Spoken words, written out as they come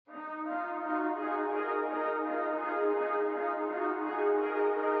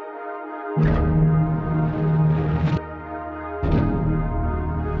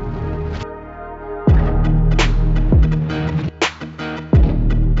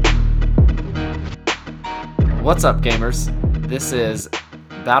What's up, gamers? This is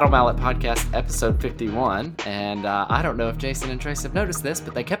Battle Mallet Podcast episode 51, and I don't know if Jason and Trace have noticed this,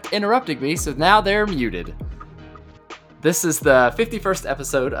 but they kept interrupting me, so now they're muted. This is the 51st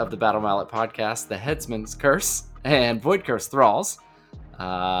episode of the Battle Mallet Podcast, the Headsmen's Curse and Voidcursed Thralls.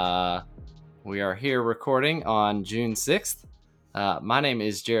 We are here recording on June 6th. My name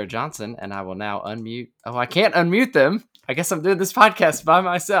is Jared Johnson, and I will now unmute... Oh, I can't unmute them! I guess I'm doing this podcast by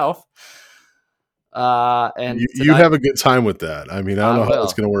myself. And you have a good time with that. I mean, I don't know how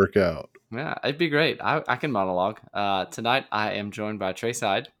it's going to work out. Yeah, it'd be great. I can monologue. Tonight, I am joined by Trace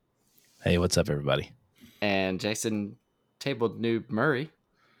Hyde. Hey, what's up, everybody? And Jason Tabled Noob Murray.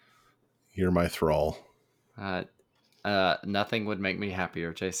 You're my thrall. Nothing would make me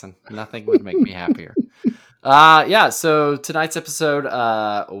happier, Jason. Nothing would make me happier. So tonight's episode,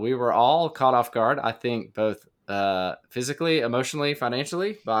 we were all caught off guard, I think, both physically, emotionally,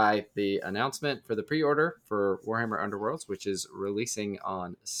 financially, by the announcement for the pre-order for Warhammer Underworlds, which is releasing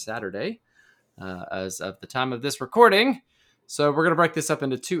on Saturday as of the time of this recording. So we're going to break this up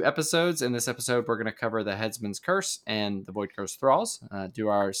into two episodes. In this episode, we're going to cover the Headsman's Curse and the Voidcursed Thralls, do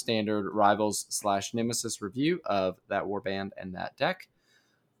our standard Rivals/Nemesis review of that warband and that deck.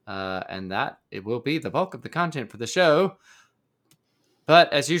 And that it will be the bulk of the content for the show.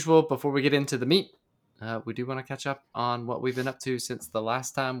 But as usual, before we get into the meat, we do want to catch up on what we've been up to since the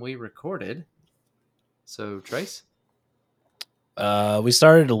last time we recorded. So, Trace? We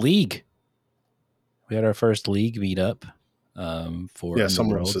started a league. We had our first league meetup for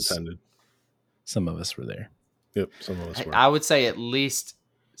some of us attended. Some of us were there. Yep, some of us were. I would say at least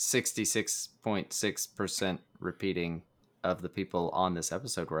 66.6% repeating of the people on this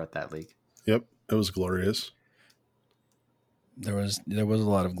episode were at that league. Yep, it was glorious. There was a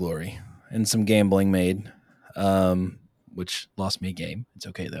lot of glory and some gambling made, which lost me a game. It's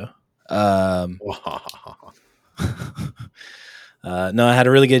okay though. No, I had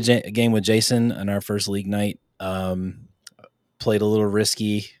a really good game with Jason on our first league night. Played a little risk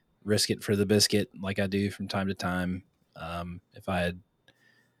it for the biscuit, like I do from time to time. If I had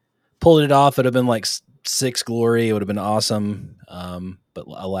pulled it off, it'd have been like 6 glory. It would have been awesome. But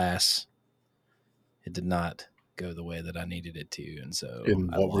alas, it did not go the way that I needed it to. And so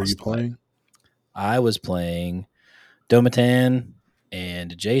what were you playing? I was playing Domatan,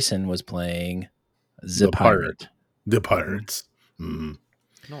 and Jason was playing the Pirate. The Pirates. Mm.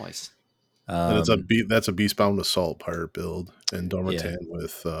 Nice. And that's a Beastbound Assault pirate build, and Domatan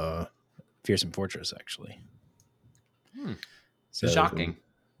with Fearsome Fortress, actually. So, shocking.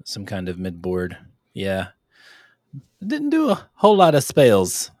 Some kind of mid-board. Yeah. Didn't do a whole lot of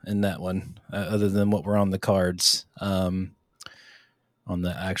spells in that one, other than what were on the cards, on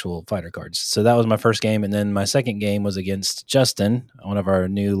the actual fighter cards. So that was my first game, and then my second game was against Justin, one of our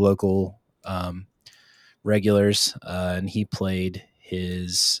new local regulars, and he played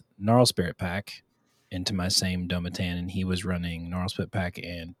his Gnarl Spirit pack into my same Domatan, and he was running Gnarl Spirit pack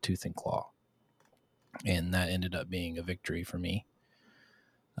and Tooth and Claw. And that ended up being a victory for me.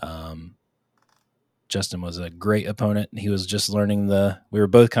 Justin was a great opponent. He was just learning we were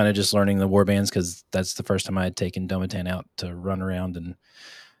both kind of just learning the warbands, because that's the first time I had taken Domatan out to run around and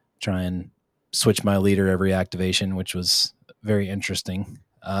try and switch my leader every activation, which was very interesting.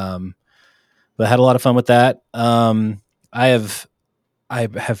 But I had a lot of fun with that. I have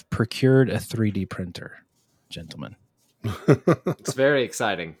procured a 3D printer, gentlemen. It's very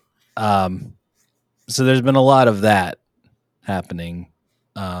exciting. So there's been a lot of that happening.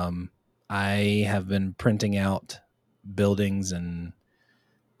 I have been printing out buildings and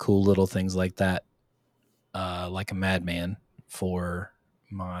cool little things like that, like a madman, for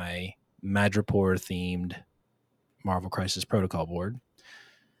my Madripoor-themed Marvel Crisis Protocol board.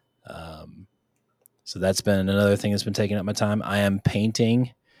 So that's been another thing that's been taking up my time. I am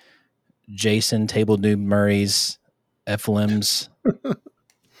painting Jason Table Noob Murray's Ephelim's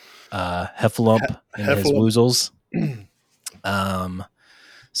Heffalump and his woozles.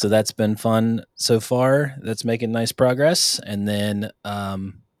 So that's been fun so far. That's making nice progress. And then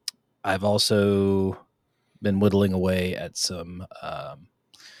I've also been whittling away at some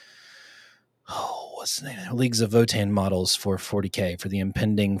what's the name? Leagues of Votan models for 40K, for the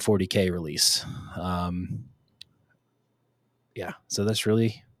impending 40K release. So that's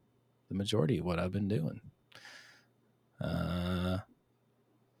really the majority of what I've been doing. Playing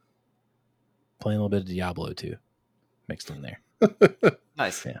a little bit of Diablo too, mixed in there.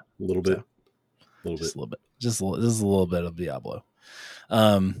 Nice. Yeah, a little bit. Just a little bit of Diablo.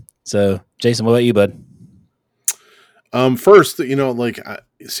 So Jason, what about you, bud? First,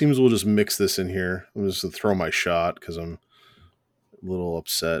 it seems we'll just mix this in here. I'm just gonna throw my shot because I'm little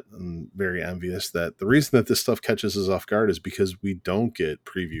upset and very envious that the reason that this stuff catches us off guard is because we don't get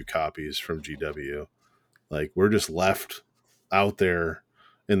preview copies from GW. Like, we're just left out there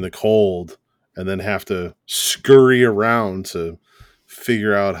in the cold and then have to scurry around to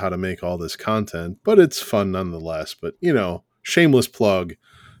figure out how to make all this content. But it's fun nonetheless. But, you know, shameless plug.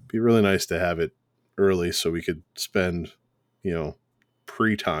 Be really nice to have it early so we could spend, you know,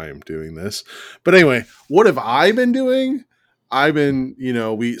 pre-time doing this. But anyway, what have I been doing? I've been, you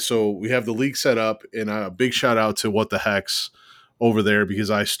know, we have the league set up, and a big shout out to What the Hex over there,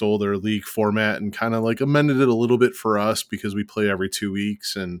 because I stole their league format and kind of like amended it a little bit for us because we play every 2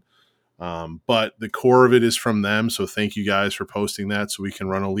 weeks. And but the core of it is from them. So thank you guys for posting that so we can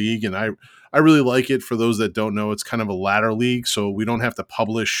run a league. And I really like it. For those that don't know, it's kind of a ladder league. So we don't have to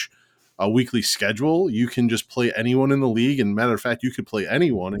publish a weekly schedule. You can just play anyone in the league. And matter of fact, you could play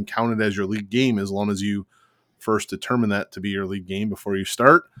anyone and count it as your league game as long as you first determine that to be your league game before you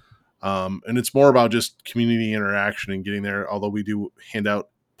start. And it's more about just community interaction and getting there, although we do hand out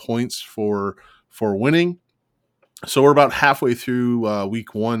points for winning. So we're about halfway through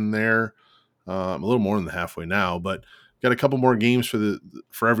week 1 there. A little more than halfway now, but got a couple more games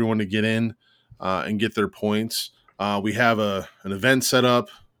for everyone to get in and get their points. We have an event set up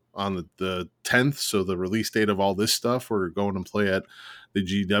on the 10th, so the release date of all this stuff. We're going to play at the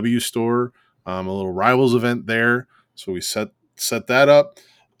GW store, a little Rivals event there. So we set that up.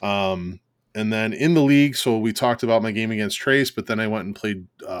 And then in the league, so we talked about my game against Trace, but then I went and played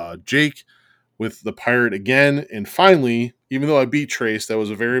Jake with the Pirate again. And finally, even though I beat Trace, that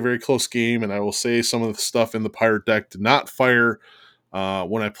was a very, very close game. And I will say some of the stuff in the Pirate deck did not fire.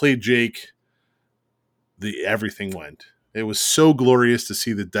 When I played Jake, everything went. It was so glorious to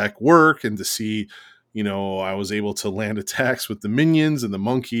see the deck work and to see, you know, I was able to land attacks with the minions and the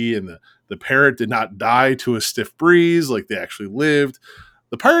monkey, and the Parrot did not die to a stiff breeze. Like, they actually lived.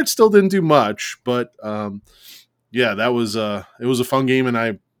 The Pirate still didn't do much, but yeah, it was a fun game, and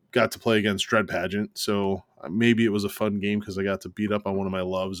I got to play against Dread Pageant, so maybe it was a fun game because I got to beat up on one of my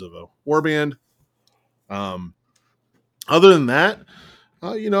loves of a warband. Other than that,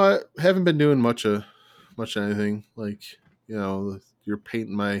 you know, I haven't been doing much anything. Like, you know, you're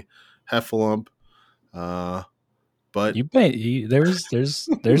painting my heffalump, but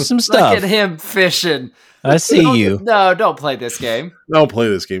there's some stuff. Look at him fishing. I see you. No, don't play this game. Don't play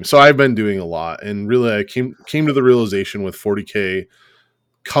this game. So I've been doing a lot, and really, I came to the realization with 40K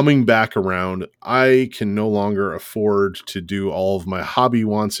coming back around, I can no longer afford to do all of my hobby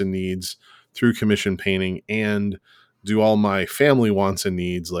wants and needs through commission painting and do all my family wants and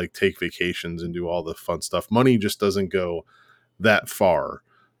needs, like take vacations and do all the fun stuff. Money just doesn't go that far.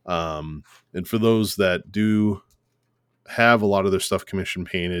 And for those that do have a lot of their stuff commission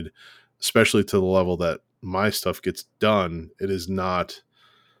painted, especially to the level that my stuff gets done, it is not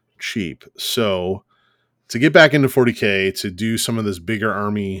cheap. So to get back into 40K, to do some of this bigger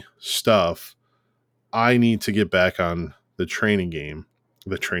army stuff, I need to get back on the painting game,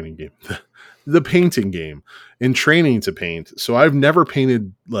 and training to paint. So I've never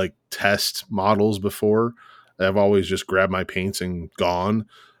painted like test models before. I've always just grabbed my paints and gone.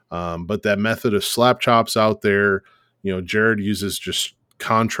 But that method of slap chops out there, you know, Jared uses just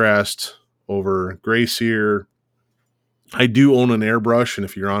contrast over gray sear. I do own an airbrush, and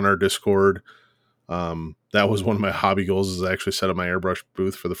if you're on our Discord, that was one of my hobby goals, is I actually set up my airbrush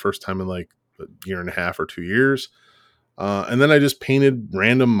booth for the first time in like a year and a half or 2 years. And then I just painted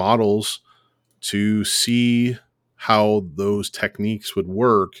random models to see how those techniques would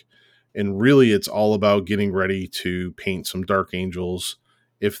work. And really, it's all about getting ready to paint some Dark Angels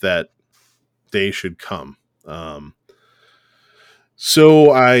if that day should come.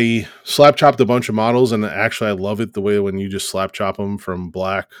 So I slap chopped a bunch of models, and actually I love it the way when you just slap chop them from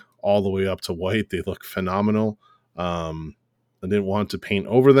black all the way up to white. They look phenomenal. I didn't want to paint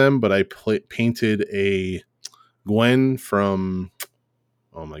over them, but I painted a Gwen from,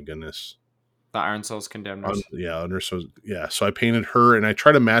 oh my goodness, the Iron Souls Condemners. So I painted her, and I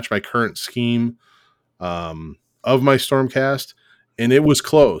try to match my current scheme of my Stormcast, and it was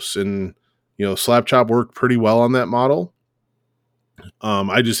close. And, you know, slap chop worked pretty well on that model.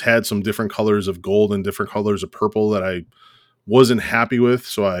 I just had some different colors of gold and different colors of purple that I wasn't happy with,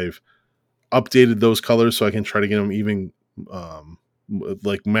 so I've updated those colors so I can try to get them even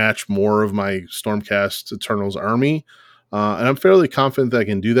like match more of my Stormcast Eternals army, and I'm fairly confident that I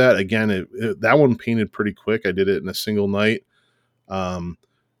can do that. Again, that one painted pretty quick. I did it in a single night, and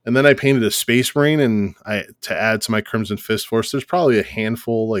then I painted a Space Marine, and to add to my Crimson Fist Force, there's probably a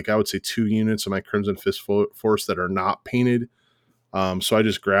handful, like I would say 2 units of my Crimson Fist Force that are not painted. So I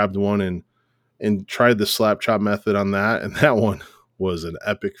just grabbed one and tried the slap chop method on that, and that one was an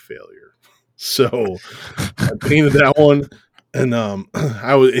epic failure. So I painted that one, and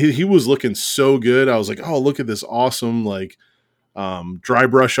he was looking so good. I was like, oh, look at this awesome like dry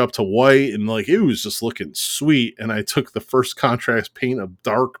brush up to white, and like it was just looking sweet. And I took the first contrast paint of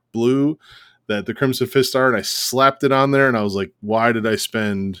dark blue that the Crimson Fist are, and I slapped it on there, and I was like, why did I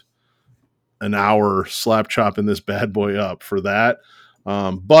spend an hour slap chopping this bad boy up for that?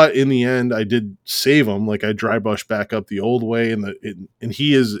 But in the end, I did save him. Like I dry brushed back up the old way, and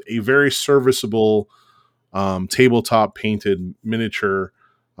he is a very serviceable tabletop painted miniature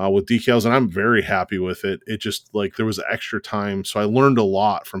with decals, and I'm very happy with it. It just like there was extra time, so I learned a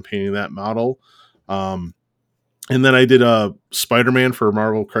lot from painting that model. And then I did a Spider-Man for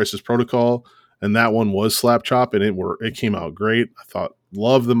Marvel Crisis Protocol, and that one was slap chop, and it came out great. I thought,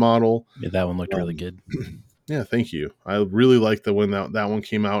 love the model. Yeah, that one looked really good. Yeah, thank you. I really liked the when that one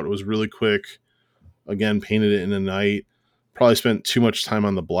came out. It was really quick. Again, painted it in a night. Probably spent too much time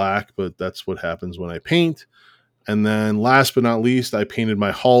on the black, but that's what happens when I paint. And then last but not least, I painted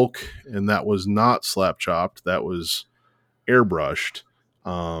my Hulk, and that was not slap chopped. That was airbrushed.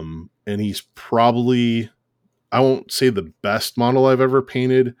 And he's probably, I won't say the best model I've ever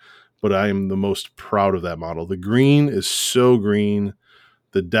painted, but I am the most proud of that model. The green is so green.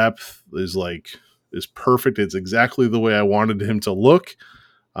 The depth is perfect. It's exactly the way I wanted him to look.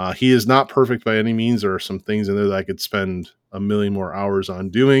 He is not perfect by any means. There are some things in there that I could spend a million more hours on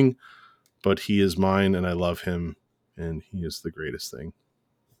doing, but he is mine and I love him, and he is the greatest thing.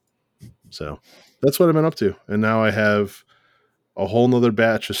 So that's what I've been up to. And now I have a whole nother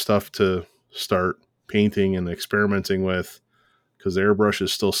batch of stuff to start painting and experimenting with because the airbrush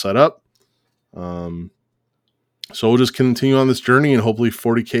is still set up. So we'll just continue on this journey, and hopefully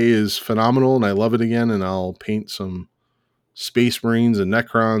 40K is phenomenal and I love it again, and I'll paint some Space Marines and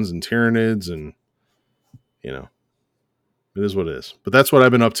Necrons and Tyranids, and it is what it is. But that's what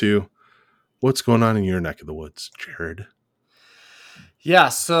I've been up to. What's going on in your neck of the woods, Jared? Yeah,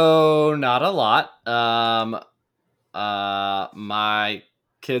 so not a lot. My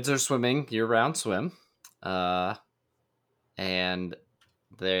kids are swimming year-round swim, and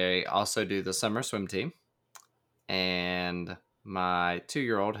they also do the summer swim team. And my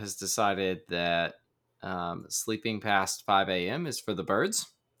 2-year-old has decided that sleeping past 5 a.m. is for the birds.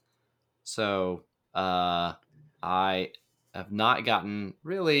 So I have not gotten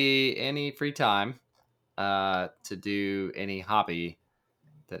really any free time to do any hobby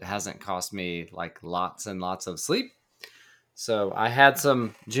that hasn't cost me like lots and lots of sleep. So I had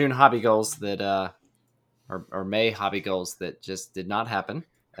some June hobby goals that or May hobby goals that just did not happen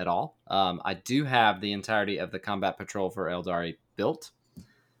at all. I do have the entirety of the Combat Patrol for Eldari built.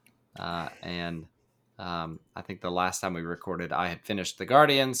 And I think the last time we recorded, I had finished the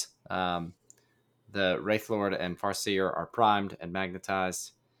Guardians. The Wraithlord and Farseer are primed and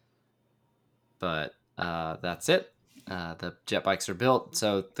magnetized. But that's it. The jet bikes are built.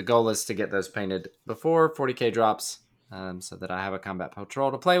 So the goal is to get those painted before 40K drops so that I have a Combat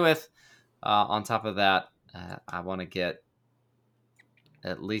Patrol to play with. On top of that, I want to get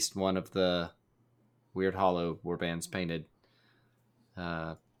at least one of the Weird Hollow warbands painted.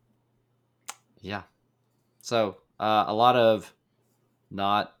 Yeah. So a lot of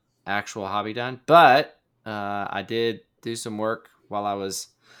not actual hobby done, but I did do some work while I was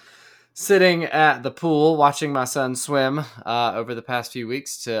sitting at the pool watching my son swim over the past few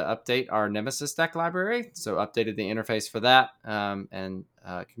weeks to update our Nemesis deck library. So updated the interface for that, and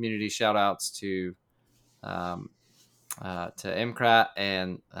community shout outs to Mcrat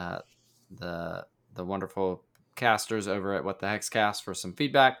and the wonderful casters over at What the Hex Cast for some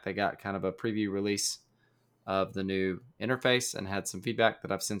feedback. They got kind of a preview release of the new interface and had some feedback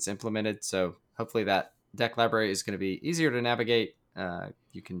that I've since implemented. So hopefully that deck library is going to be easier to navigate.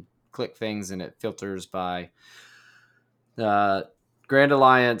 You can click things and it filters by Grand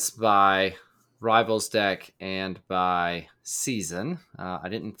Alliance, by Rivals deck, and by season. I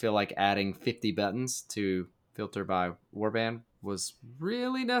didn't feel like adding 50 buttons to filter by warband was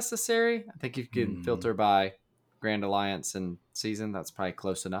really necessary. I think if you can filter by Grand Alliance and season, that's probably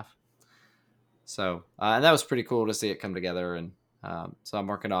close enough. So, and that was pretty cool to see it come together. And so I'm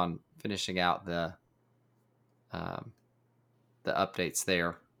working on finishing out the updates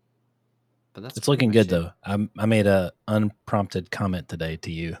there. But that's it's looking good though. I made a unprompted comment today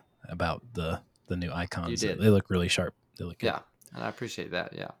to you about the new icons. You did. They look really sharp. They look good. Yeah, and I appreciate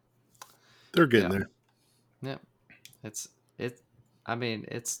that. Yeah, They're getting there. Yeah, it's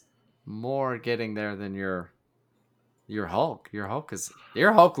more getting there than your Hulk. Your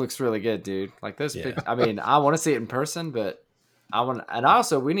Hulk looks really good, dude. Like those. Yeah. I mean, I want to see it in person, but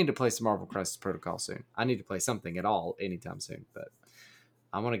we need to play some Marvel Crisis Protocol soon. I need to play something at all anytime soon, but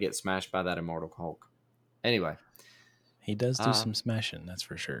I want to get smashed by that Immortal Hulk. Anyway. He does do some smashing, that's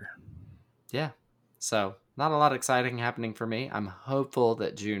for sure. Yeah. So not a lot exciting happening for me. I'm hopeful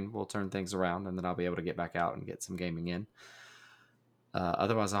that June will turn things around and then I'll be able to get back out and get some gaming in.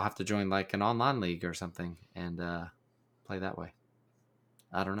 Otherwise, I'll have to join like an online league or something and play that way.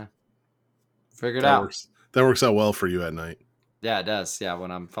 I don't know. Figure it out. That works out well for you at night. Yeah, it does. Yeah, when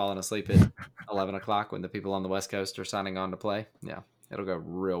I'm falling asleep at 11 o'clock when the people on the West Coast are signing on to play. Yeah, it'll go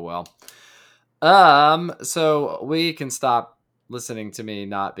real well. So we can stop listening to me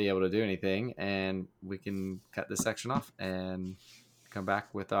not be able to do anything, and we can cut this section off and come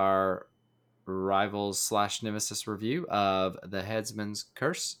back with our Rivals / Nemesis review of the Headsman's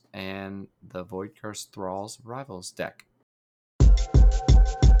Curse and the Voidcursed Thralls Rivals deck.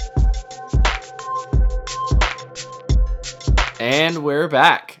 And we're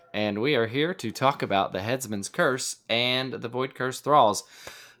back, and we are here to talk about the Headsman's Curse and the Voidcursed Thralls.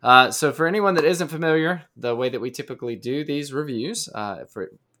 So for anyone that isn't familiar, the way that we typically do these reviews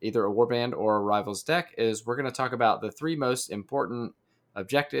for either a warband or a Rivals deck is we're going to talk about the 3 most important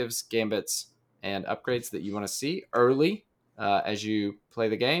objectives, gambits, and upgrades that you want to see early as you play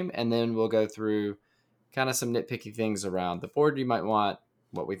the game, and then we'll go through kind of some nitpicky things around the board you might want,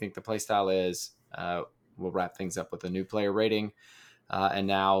 what we think the playstyle is. We'll wrap things up with a new player rating, and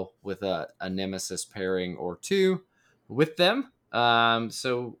now with a Nemesis pairing or 2 with them.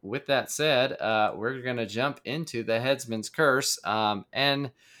 So with that said, we're going to jump into the Headsman's Curse.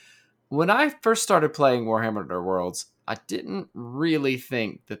 And when I first started playing Warhammer Underworlds, I didn't really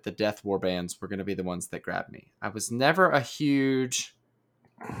think that the Death Warbands were going to be the ones that grabbed me. I was never a huge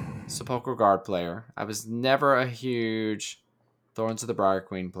Sepulchral Guard player. I was never a huge Thorns of the Briar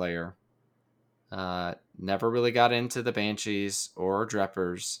Queen player. Never really got into the Banshees or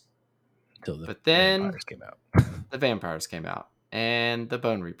Dreppers. But then Vampires came out. The Vampires came out. And the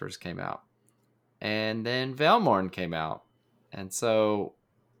Bone Reapers came out. And then Veilmorn came out. And so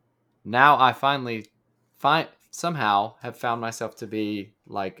now I finally somehow have found myself to be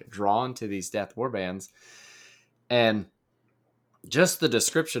like drawn to these Death Warbands. And just the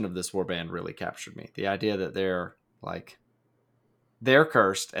description of this warband really captured me. The idea that they're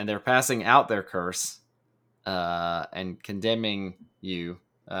cursed and they're passing out their curse and condemning you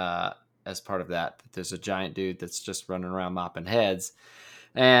as part of that. There's a giant dude that's just running around mopping heads.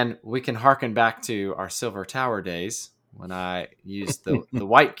 And we can harken back to our Silver Tower days when I used the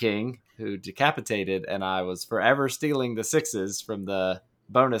White King who decapitated, and I was forever stealing the 6s from the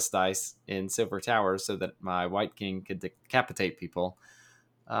bonus dice in Silver Tower so that my White King could decapitate people.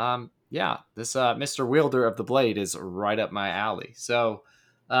 This Mr. Wielder of the Blade is right up my alley. So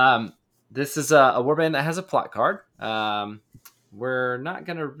this is a warband that has a plot card. We're not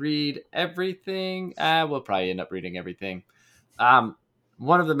going to read everything. We'll probably end up reading everything. One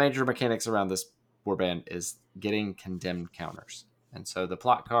of the major mechanics around this warband is getting condemned counters. And so the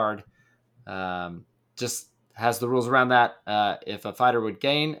plot card just has the rules around that. If a fighter would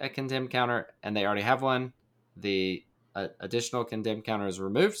gain a condemned counter and they already have one, the additional condemned counter is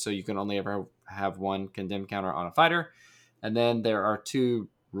removed. So you can only ever have one condemned counter on a fighter. And then there are 2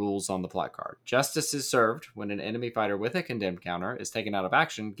 rules on the plot card. Justice is served when an enemy fighter with a condemned counter is taken out of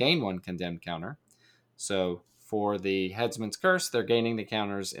action, gain 1 condemned counter. So for the Headsman's Curse, they're gaining the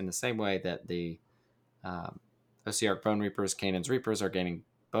counters in the same way that the Osiarch Bone Reapers, Canaan's Reapers are gaining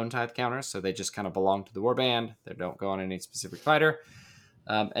Bone Tithe counters. So they just kind of belong to the warband. They don't go on any specific fighter.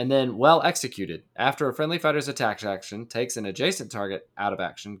 And then well executed. After a friendly fighter's attack action takes an adjacent target out of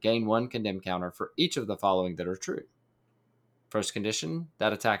action, gain 1 condemned counter for each of the following that are true. First condition,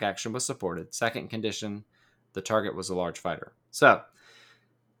 that attack action was supported. Second condition, the target was a large fighter. So,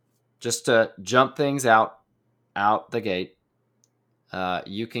 just to jump things out the gate,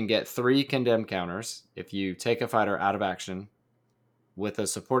 you can get 3 condemned counters if you take a fighter out of action with a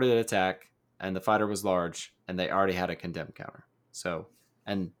supported attack and the fighter was large and they already had a condemned counter. So,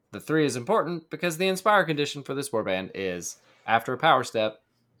 and the 3 is important because the Inspire condition for this warband is after a power step,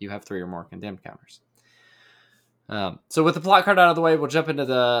 you have 3 or more condemned counters. So with the plot card out of the way, we'll jump into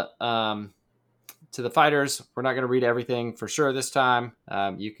the fighters. We're not going to read everything for sure this time.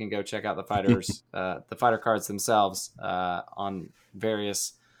 You can go check out the fighters, the fighter cards themselves on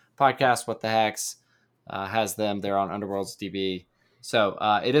various podcasts. What the Hex has them. They're on Underworld's DB. So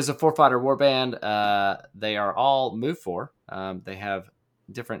it is a 4-fighter warband. They are all move 4. They have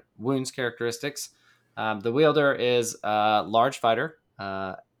different wounds characteristics. The wielder is a large fighter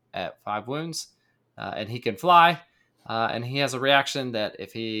at 5 wounds. And he can fly, and he has a reaction that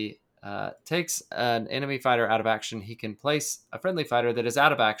if he takes an enemy fighter out of action, he can place a friendly fighter that is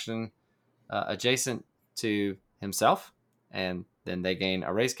out of action adjacent to himself, and then they gain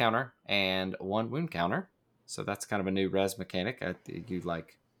a raise counter and 1 wound counter. So that's kind of a new res mechanic. You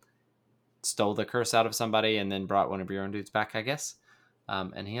like stole the curse out of somebody and then brought one of your own dudes back, I guess.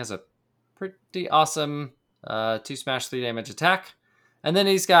 And he has a pretty awesome 2 smash 3 damage attack. And then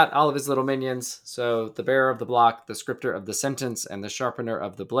he's got all of his little minions. So the Bearer of the Block, the Scripter of the Sentence, and the Sharpener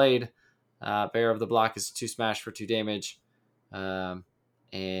of the Blade. Bearer of the Block is 2 smash for 2 damage.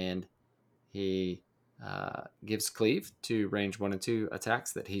 And he gives cleave to range 1 and 2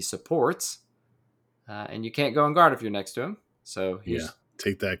 attacks that he supports. And you can't go on guard if you're next to him. So he's... Yeah,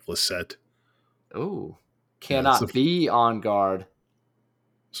 take that, Glissette. Ooh, cannot be on guard.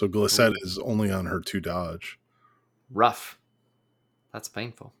 So Glissette is only on her 2 dodge. Rough. That's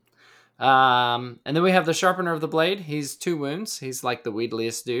painful. And then we have the Sharpener of the Blade. He's 2 wounds. He's like the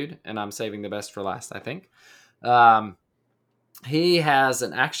wheedliest dude, and I'm saving the best for last, I think. He has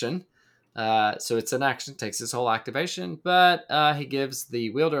an action. So it's an action, takes his whole activation, but he gives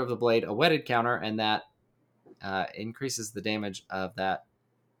the Wielder of the Blade a wetted counter, and that increases the damage of that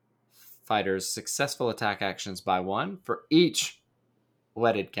fighter's successful attack actions by 1 for each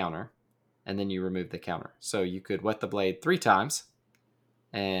wetted counter, and then you remove the counter. So you could wet the blade 3 times,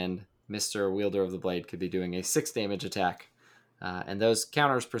 and Mr. Wielder of the Blade could be doing a 6 damage attack, and those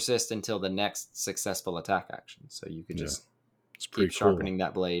counters persist until the next successful attack action. So you could just keep sharpening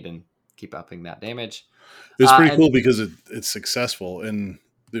that blade and keep upping that damage. It's pretty cool because it's successful, and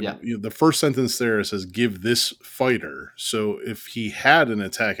the first sentence there says give this fighter. So if he had an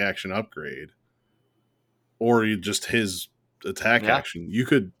attack action upgrade or just his attack action, you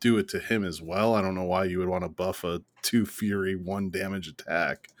could do it to him as well. I don't know why you would want to buff a 2 fury 1 damage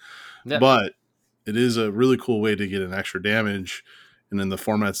attack, but it is a really cool way to get an extra damage. And in the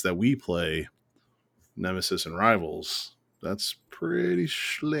formats that we play, Nemesis and Rivals, that's pretty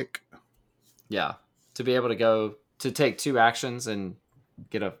slick. Yeah, to be able to go to take 2 actions and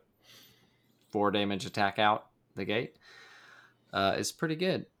get a 4 damage attack out the gate is pretty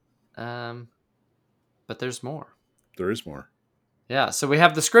good. But there's more. There is more. Yeah, so we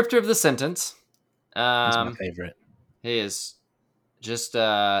have the Scripter of the Sentence. That's my favorite. He is just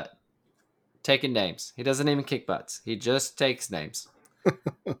taking names. He doesn't even kick butts. He just takes names.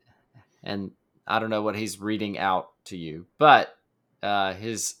 And I don't know what he's reading out to you, but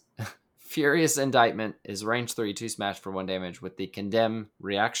his Furious Indictment is range 3, 2 smash for 1 damage with the Condemn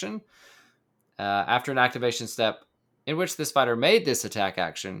reaction. After an activation step in which this fighter made this attack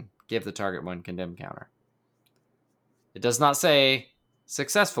action, give the target 1 Condemn counter. It does not say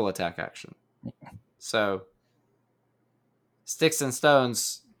successful attack action. So, sticks and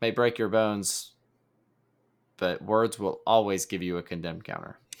stones may break your bones, but words will always give you a Condemn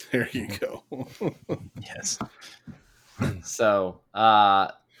counter. There you go. Yes. So,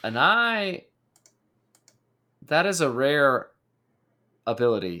 that is a rare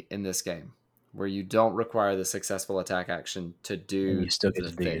ability in this game where you don't require the successful attack action to do. And you still get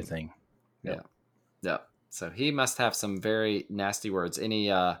to do your thing. Yeah. Yeah. So he must have some very nasty words. Any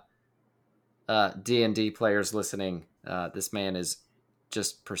D&D players listening, this man is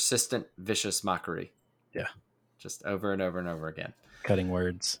just persistent, vicious mockery. Yeah. Just over and over and over again. Cutting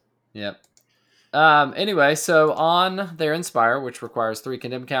words. Yep. Anyway, so on their Inspire, which requires 3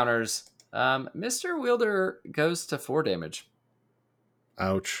 Condemn counters, Mr. Wielder goes to 4 damage.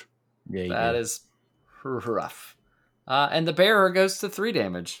 Ouch. Yeah, that is rough. And the Bearer goes to 3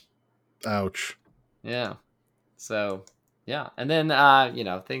 damage. Ouch. Yeah. So, yeah. And then,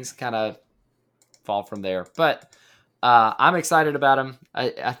 things kind of fall from there. But I'm excited about them.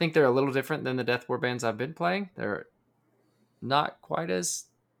 I think they're a little different than the Death Warbands I've been playing. They're not quite as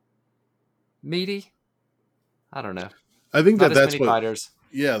meaty. I don't know. I think not that's what fighters.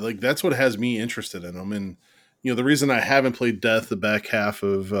 Yeah, like that's what has me interested in them. And the reason I haven't played Death the back half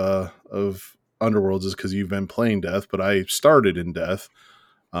of Underworlds is because you've been playing Death, but I started in Death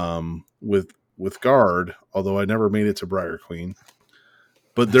with Guard, although I never made it to Briar Queen.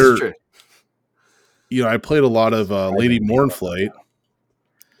 But they're true. I played a lot of Lady Mournflight.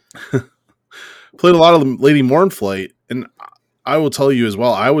 Played a lot of Lady Mournflight, and I will tell you as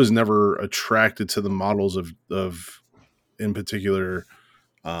well, I was never attracted to the models of in particular,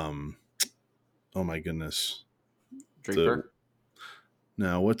 oh my goodness. Dreeper?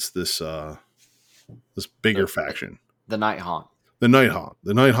 What's this this bigger faction? The Night Haunt. The Night Haunt.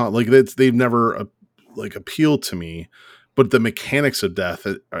 The Night Haunt, like they've never appealed to me, but the mechanics of Death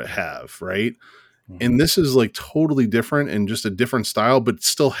have, right? And this is like totally different and just a different style, but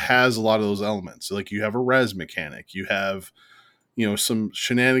still has a lot of those elements. Like you have a res mechanic, you have, some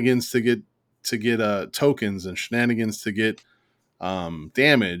shenanigans to get tokens and shenanigans to get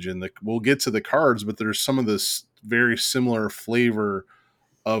damage. And we'll get to the cards, but there's some of this very similar flavor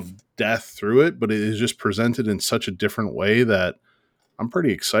of death through it, but it is just presented in such a different way that I'm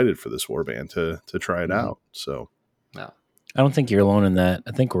pretty excited for this warband to try it out. So Yeah. I don't think you're alone in that.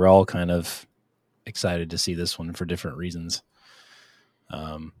 I think we're all kind of excited to see this one for different reasons.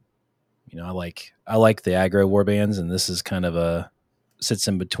 I like the aggro warbands, and this is kind of sits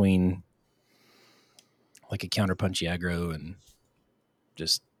in between like a counterpunchy aggro, and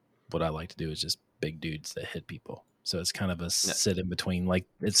just what I like to do is just big dudes that hit people. So it's kind of a sit in between. Like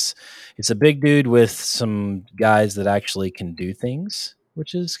it's a big dude with some guys that actually can do things,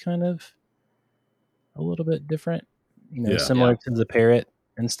 which is kind of a little bit different. Similar to the parrot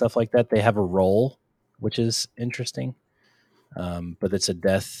and stuff like that. They have a role, which is interesting. But it's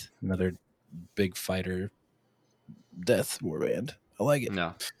another big fighter death warband. I like it.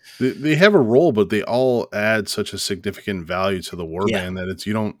 No. They have a role, but they all add such a significant value to the warband that it's,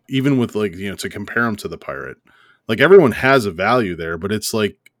 you don't, even with to compare them to the pirate, like everyone has a value there, but it's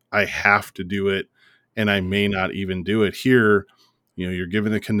like, I have to do it and I may not even do it here. You're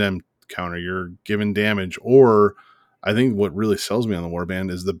given the condemned counter, you're given damage, or I think what really sells me on the warband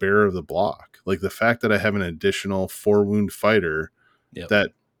is the bearer of the block. Like the fact that I have an additional 4-wound fighter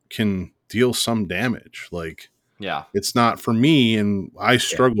that can deal some damage. Like, it's not for me, and I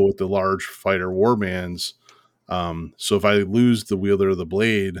struggle with the large fighter warbands. So if I lose the wielder of the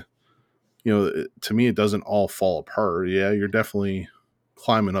blade, to me, it doesn't all fall apart. Yeah, you're definitely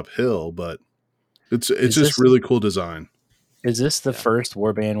climbing uphill, but it's just really cool design. Is this the first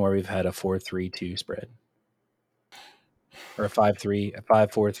warband where we've had a 4-3-2 spread? Or a 5-3, a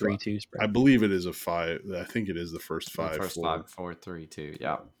 5-4-3-2 spread? I believe it is a 5. I think it is the first 5. 5-4-3-2.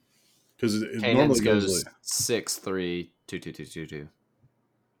 Yeah. Because it Canaan's normally goes 6-3-2-2-2-2.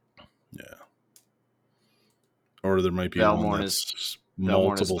 Yeah. Or there might be Belmorn one that's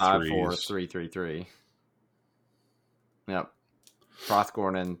multiple 5-4-3-3-3. Yep.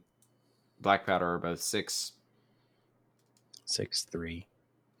 Frothgorn and Black Powder are both 6-3. 6-3.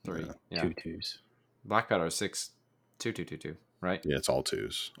 2-2s. Black Powder is 6-2-2-2-2, right? Yeah, it's all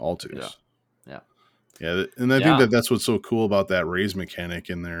twos. All twos. Yeah. And I think that's what's so cool about that raise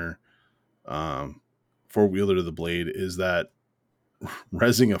mechanic in there. For wielder to the blade is that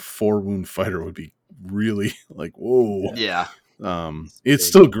rezzing a 4-wound fighter would be really like, whoa. Yeah. It's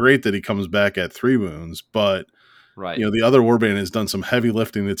still great that he comes back at 3 wounds, but the other warband has done some heavy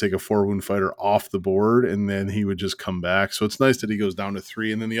lifting to take a 4-wound fighter off the board, and then he would just come back. So it's nice that he goes down to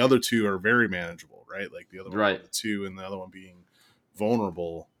 3, and then the other 2 are very manageable, right? Like the other one 2 and the other one being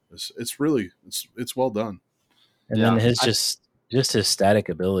vulnerable. It's really it's well done. And then his just his static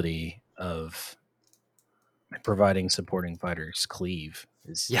ability of providing supporting fighters cleave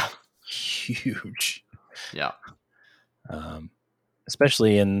is huge. Yeah.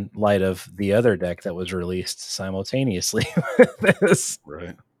 Especially in light of the other deck that was released simultaneously with this.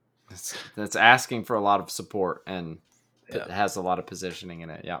 Right. That's asking for a lot of support, and it has a lot of positioning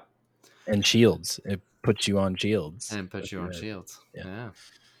in it. Yeah. And shields. It puts you on shields. Yeah.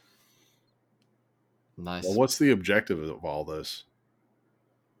 Nice. Well, what's the objective of all this?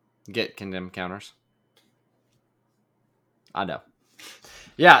 Get condemned counters. I know.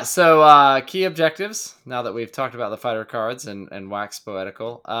 Yeah, so key objectives, now that we've talked about the fighter cards and waxed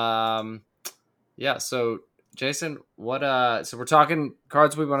poetical. So Jason, so we're talking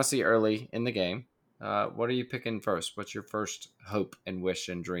cards we want to see early in the game. What are you picking first? What's your first hope and wish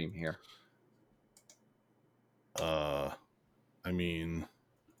and dream here? I mean,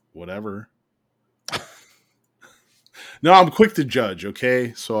 whatever. No, I'm quick to judge,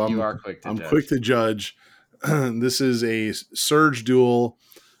 okay? So you are quick to I'm judge. quick to judge. This is a surge duel.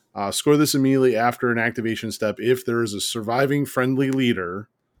 Score this immediately after an activation step if there is a surviving friendly leader.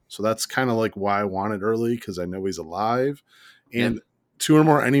 So that's kind of like why I want it early, because I know he's alive. And 2 or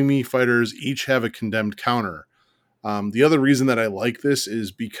more enemy fighters each have a condemned counter. The other reason that I like this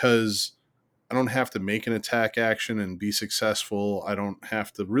is because I don't have to make an attack action and be successful. I don't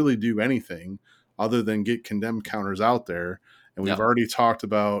have to really do anything other than get condemned counters out there. And we've already talked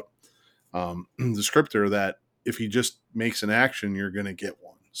about the scripter that if he just makes an action, you're going to get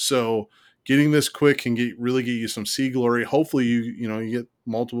one. So getting this quick can really get you some sea glory. Hopefully you get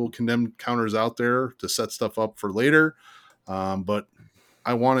multiple condemned counters out there to set stuff up for later. But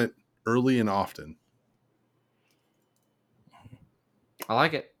I want it early and often. I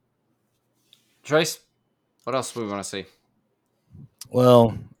like it. Trace, what else do we want to see?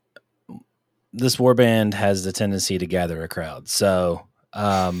 Well, this warband has the tendency to gather a crowd. So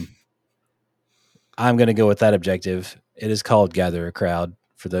I'm going to go with that objective. It is called Gather a Crowd,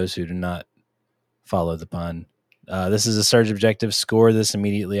 for those who do not follow the pun. This is a surge objective. Score this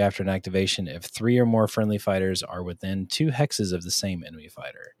immediately after an activation if 3 or more friendly fighters are within 2 hexes of the same enemy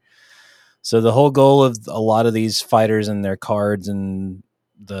fighter. So the whole goal of a lot of these fighters and their cards and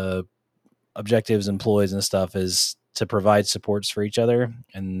the objectives and ploys and stuff is to provide supports for each other,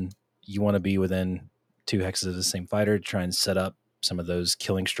 and you want to be within 2 hexes of the same fighter to try and set up some of those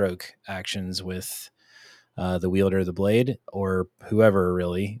killing stroke actions with the wielder of the blade or whoever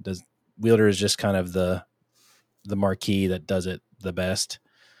really does. Wielder is just kind of the marquee that does it the best.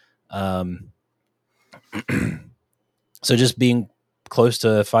 So just being close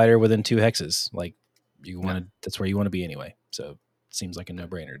to a fighter within 2 hexes, like you want to, that's where you want to be anyway. So it seems like a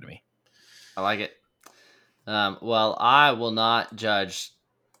no-brainer to me. I like it. Well, I will not judge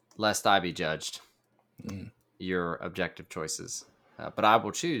lest I be judged your objective choices, but I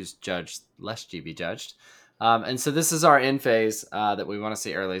will choose judge lest you be judged. And so this is our end phase that we want to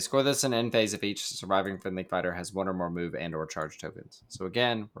see early. Score this in end phase if each surviving friendly fighter has 1 or more move and or charge tokens. So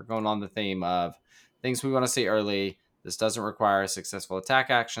again, we're going on the theme of things we want to see early. This doesn't require successful attack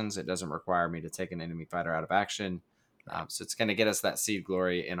actions. It doesn't require me to take an enemy fighter out of action. So it's going to get us that seed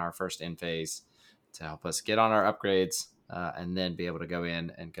glory in our first end phase to help us get on our upgrades and then be able to go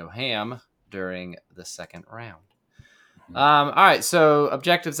in and go ham during the second round. All right, so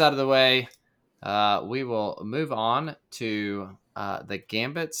objectives out of the way. We will move on to the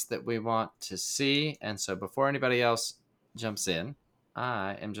gambits that we want to see. And so before anybody else jumps in,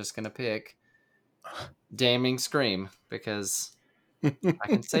 I am just going to pick Damning Scream because I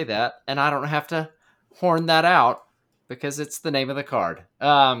can say that and I don't have to horn that out because it's the name of the card.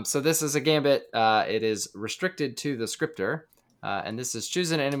 So this is a gambit. It is restricted to the scripter. And this is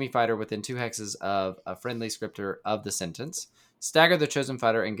choose an enemy fighter within 2 hexes of a friendly scripter of the sentence. Stagger the chosen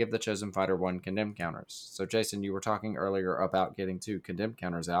fighter and give the chosen fighter 1 condemned counters. So, Jason, you were talking earlier about getting 2 condemned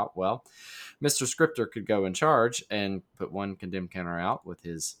counters out. Well, Mr. Scripter could go in charge and put 1 condemned counter out with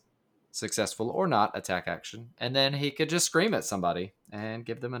his successful or not attack action. And then he could just scream at somebody and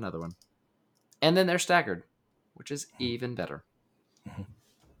give them another one. And then they're staggered, which is even better.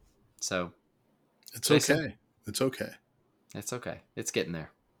 So, it's Jason, okay. It's okay. It's okay. It's getting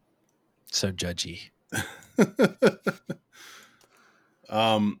there. So judgy.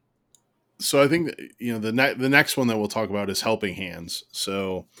 So I think the next one that we'll talk about is helping hands.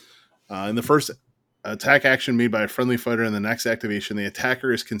 So in the first attack action made by a friendly fighter in the next activation, the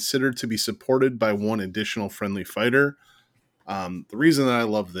attacker is considered to be supported by 1 additional friendly fighter. The reason that I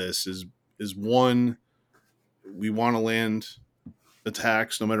love this is one, we want to land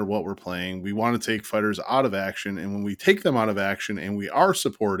attacks no matter what we're playing. We want to take fighters out of action, and when we take them out of action and we are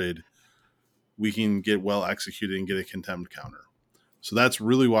supported, we can get well executed and get a contempt counter. So that's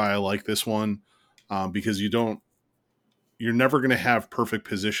really why I like this one, because you're never going to have perfect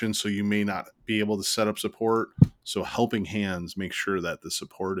position, so you may not be able to set up support. So helping hands make sure that the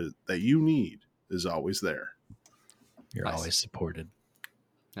support that you need is always there. You're Nice. always supported.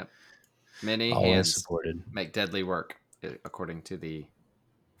 Yep. Many Always hands supported. make deadly work, according to the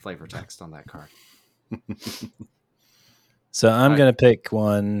flavor text on that card. So I'm going to pick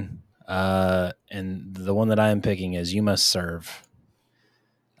one, and the one that I am picking is You Must Serve.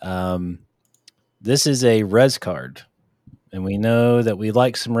 This is a res card, and we know that we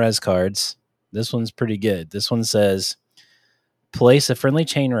like some res cards. This one's pretty good. This one says, place a friendly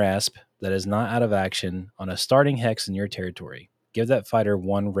chain rasp that is not out of action on a starting hex in your territory. Give that fighter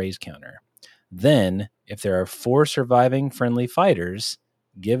 1 raise counter. Then, if there are 4 surviving friendly fighters,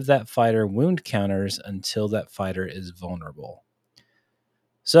 give that fighter wound counters until that fighter is vulnerable.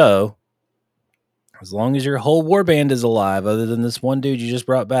 So, as long as your whole warband is alive, other than this one dude you just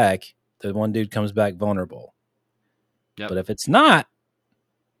brought back, the one dude comes back vulnerable. Yep. But if it's not,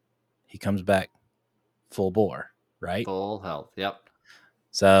 he comes back full bore, right? Full health. Yep.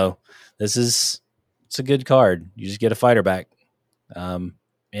 So it's a good card. You just get a fighter back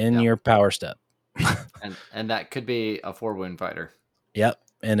in your power step. and that could be a 4 wound fighter. Yep.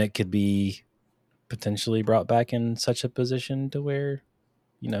 And it could be potentially brought back in such a position to where,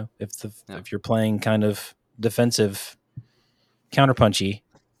 if you're playing kind of defensive counterpunchy,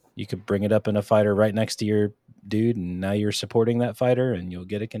 you could bring it up in a fighter right next to your dude, and now you're supporting that fighter, and you'll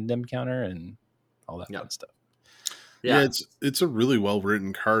get a condemned counter and all that fun stuff. Yeah, it's a really well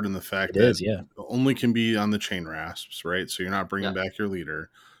written card in the fact it only can be on the chain rasps, right? So you're not bringing back your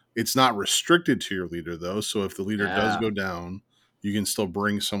leader. It's not restricted to your leader though, so if the leader does go down, you can still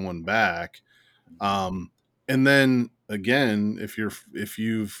bring someone back. And then again, if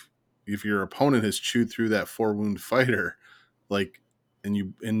your opponent has chewed through that 4 wound fighter,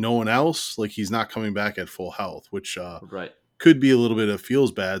 and no one else, he's not coming back at full health, which could be a little bit of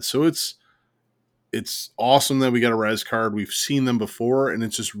feels bad. So it's awesome that we got a res card. We've seen them before, and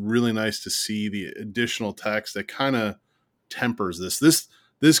it's just really nice to see the additional text that kind of tempers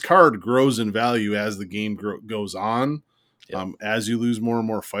this card grows in value as the game goes on, as you lose more and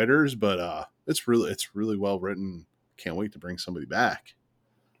more fighters. But it's really well written. Can't wait to bring somebody back.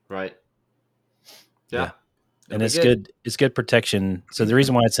 Right. Yeah. And it's good. It's good protection. So the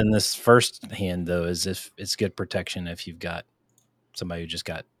reason why it's in this first hand, though, is if it's good protection if you've got somebody who just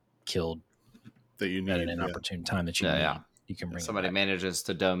got killed that you need at an opportune time that you need. You can bring somebody manages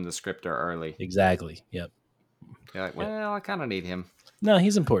to dome the scripter early. Exactly. Yep. You're like, well, I kind of need him. No,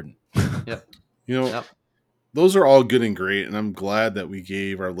 he's important. Yep. Those are all good and great, and I'm glad that we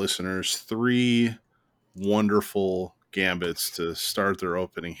gave our listeners 3 wonderful gambits to start their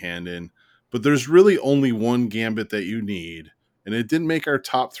opening hand in. But there's really only one gambit that you need, and it didn't make our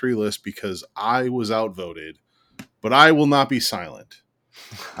top 3 list because I was outvoted. But I will not be silent.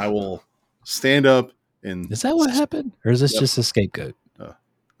 I will stand up and... Is that what happened? Or is this just a scapegoat?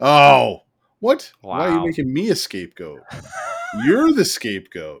 Oh, what? Wow. Why are you making me a scapegoat? You're the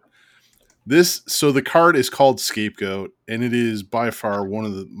scapegoat. So the card is called Scapegoat, and it is by far one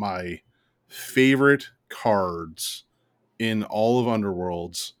of my favorite cards in all of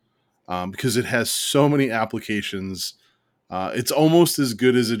Underworlds because it has so many applications. It's almost as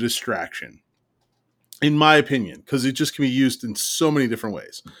good as a distraction, in my opinion, because it just can be used in so many different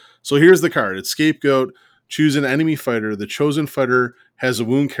ways. So here's the card. It's Scapegoat. Choose an enemy fighter. The chosen fighter has a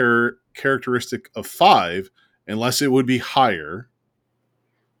wound characteristic of 5, unless it would be higher.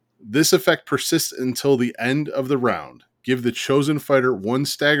 This effect persists until the end of the round. Give the chosen fighter 1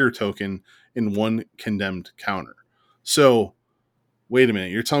 stagger token and 1 condemned counter. So, wait a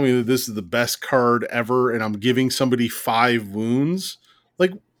minute. You're telling me that this is the best card ever and I'm giving somebody 5 wounds?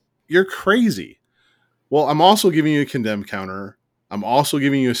 Like, you're crazy. Well, I'm also giving you a condemned counter. I'm also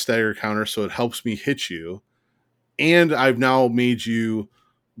giving you a stagger counter, so it helps me hit you. And I've now made you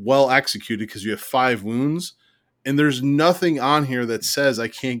well executed because you have 5 wounds. And there's nothing on here that says I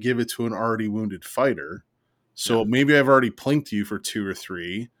can't give it to an already wounded fighter. So maybe I've already plinked you for 2 or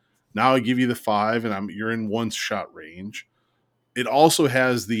 3. Now I give you the 5 and you're in 1 shot range. It also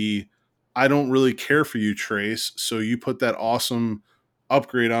has the I don't really care for you trace. So you put that awesome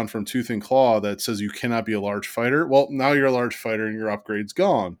upgrade on from Tooth and Claw that says you cannot be a large fighter. Well, now you're a large fighter and your upgrade's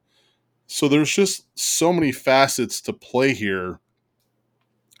gone. So there's just so many facets to play here.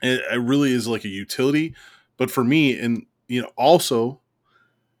 It really is like a utility. But for me, and also,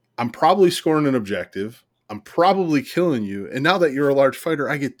 I'm probably scoring an objective. I'm probably killing you. And now that you're a large fighter,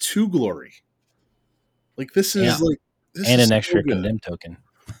 I get 2 glory. Like this is and an extra condemned token.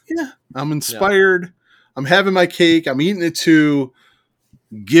 Yeah. I'm inspired. Yeah. I'm having my cake. I'm eating it too.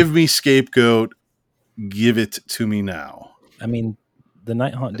 Give me Scapegoat. Give it to me now. I mean, the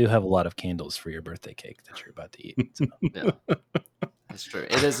Night Haunt do have a lot of candles for your birthday cake that you're about to eat. So. Yeah. That's true.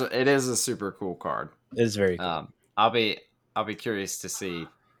 It is a super cool card. It is very cool. I'll be curious to see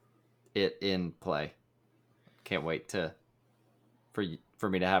it in play. Can't wait for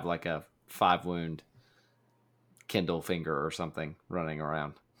me to have like a 5 wound Kindle finger or something running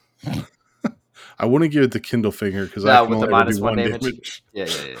around. I wouldn't give it the Kindle finger because I can with only the -1 damage. Yeah.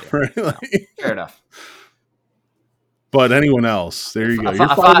 Right? No, fair enough. But anyone else, there you go. A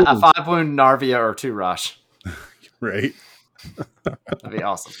 5 wound Narvia or 2 Rush. Right. That'd be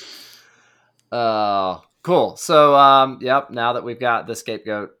awesome. Cool. So, now that we've got the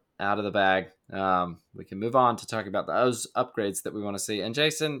Scapegoat out of the bag, we can move on to talk about those upgrades that we want to see. And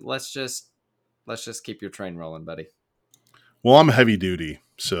Jason, let's just keep your train rolling, buddy. Well, I'm heavy duty,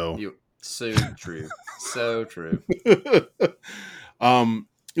 so so true. So true.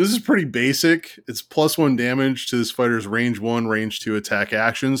 This is pretty basic. It's +1 damage to this fighter's range 1, range 2 attack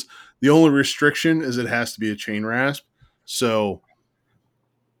actions. The only restriction is it has to be a chain rasp. So,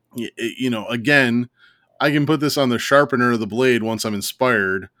 again, I can put this on the sharpener of the blade once I'm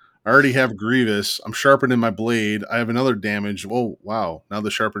inspired. I already have Grievous. I'm sharpening my blade. I have another damage. Oh, wow. Now the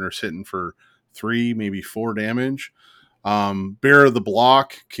sharpener's hitting for 3, maybe 4 damage. Bearer of the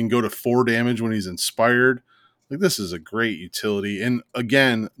Block can go to 4 damage when he's inspired. Like, this is a great utility. And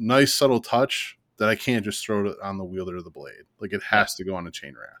again, nice subtle touch that I can't just throw it on the wielder of the blade. Like, it has to go on a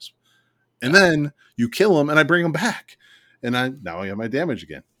chain rasp. And then you kill him and I bring him back. And now I have my damage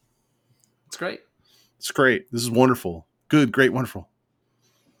again. It's great. It's great. This is wonderful. Good, great, wonderful.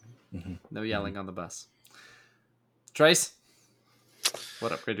 Mm-hmm. No yelling on the bus. Trace,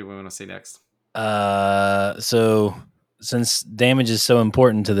 what upgrade do we want to see next? So since damage is so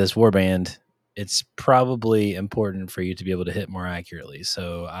important to this warband, it's probably important for you to be able to hit more accurately.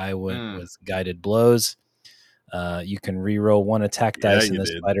 So I went with Guided Blows. You can reroll 1 attack dice in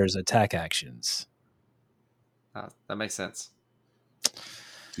this fighter's attack actions. That makes sense.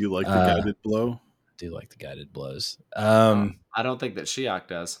 Do you like the guided blow? Do like the guided blows. I don't think that Shiok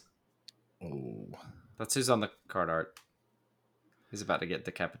does. Oh. That's who's on the card art. He's about to get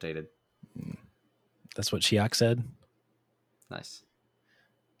decapitated. That's what Shiok said. Nice.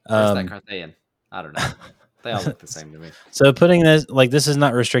 Where's that Um, Carthaean? I don't know. They all look the same to me. So putting this, like, this is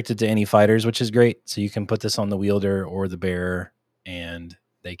not restricted to any fighters, which is great. So you can put this on the wielder or the bearer, and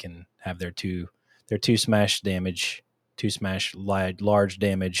they can have their two smash damage, large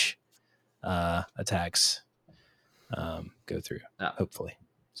damage attacks go through. Yeah. Hopefully.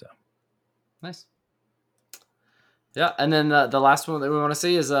 So Nice. Yeah, and then the last one that we want to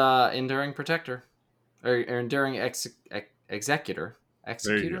see is Enduring Protector. Or Enduring Executor.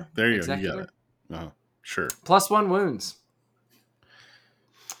 Executor? There you go. Executor? You got it. Uh-huh. Sure. +1 wounds.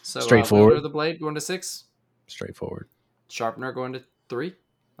 So straightforward. Wielder of the Blade going to 6. Straightforward. Sharpener going to 3.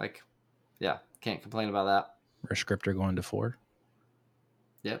 Like, yeah, can't complain about that. Rescriptor going to 4.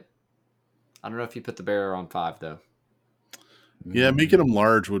 Yep. I don't know if you put the bearer on 5 though. Yeah, making them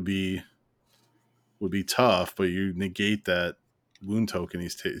large would be tough, but you negate that wound token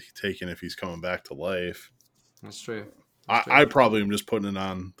he's taking if he's coming back to life. That's true. I probably am just putting it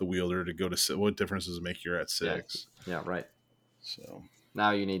on the wielder to go to 6. What difference does it make? You're at 6. Yeah, right. So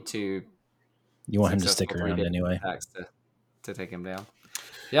now you need 2. You want him to stick around anyway. To take him down.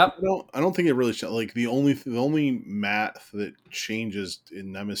 Yep. I don't think it really like the only math that changes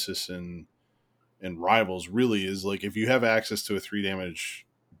in Nemesis and Rivals really is like if you have access to a 3 damage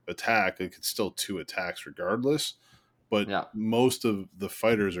attack, it's still 2 attacks regardless. But most of the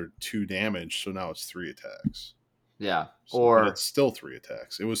fighters are 2 damage, so now it's 3 attacks. Yeah, so, or it's still 3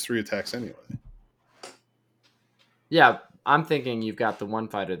 attacks. It was 3 attacks anyway. Yeah, I'm thinking you've got the one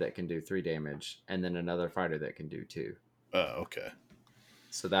fighter that can do 3 damage, and then another fighter that can do 2. Oh, okay.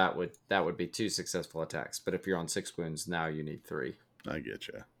 So that would be 2 successful attacks. But if you're on 6 wounds, now you need 3. I get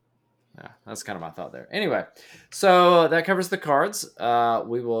you. Yeah, that's kind of my thought there. Anyway, so that covers the cards.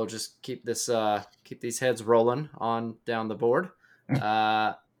 We will just keep these heads rolling on down the board.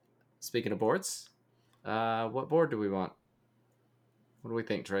 Speaking of boards, what board do we want? What do we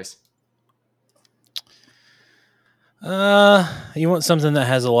think, Trace? You want something that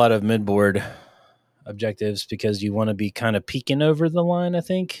has a lot of mid-board objectives because you want to be kind of peeking over the line, I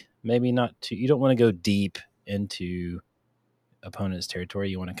think. Maybe not too... You don't want to go deep into opponent's territory.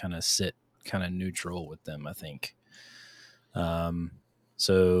 You want to kind of sit kind of neutral with them, I think.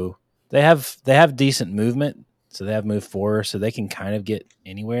 So they have decent movement. So they have move 4, so they can kind of get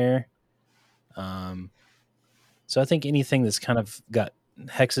anywhere. So I think anything that's kind of got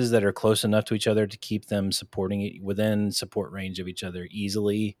hexes that are close enough to each other to keep them supporting it within support range of each other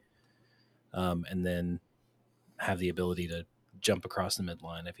easily, and then have the ability to jump across the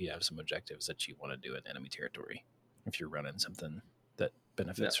midline if you have some objectives that you want to do in enemy territory, if you're running something that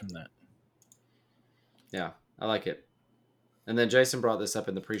benefits from that. Yeah, I like it. And then Jason brought this up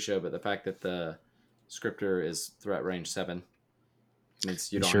in the pre-show, but the fact that the scripter is threat range 7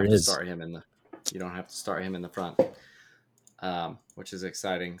 means you don't have to start him in the front, which is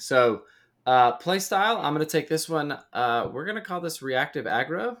exciting. So play style, I'm going to take this one. We're going to call this reactive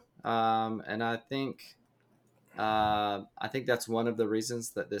aggro, and I think that's one of the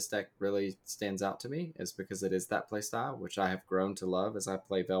reasons that this deck really stands out to me is because it is that play style, which I have grown to love as I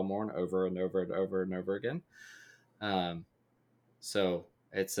play Velmorn over and over and over and over again. So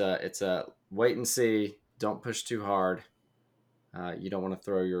it's a wait and see. Don't push too hard. You don't want to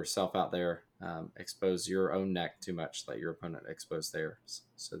throw yourself out there, expose your own neck too much, let your opponent expose theirs,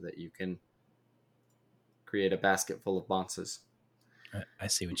 so that you can create a basket full of bonces. I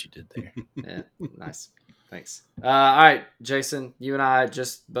see what you did there. Yeah, nice. Thanks. All right, Jason, you and I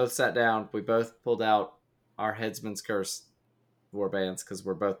just both sat down. We both pulled out our Headsman's Curse warbands because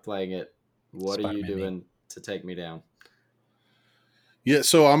we're both playing it. What are you doing to take me down? Yeah,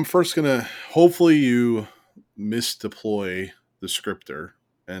 so I'm first going to, hopefully you misdeploy the scripter.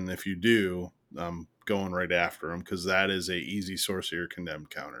 And if you do, I'm going right after him because that is a easy source of your condemned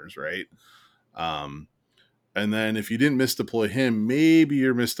counters, right? And then if you didn't misdeploy him, maybe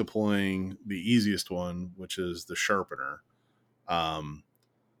you're misdeploying the easiest one, which is the sharpener.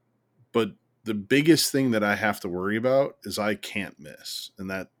 But the biggest thing that I have to worry about is I can't miss. And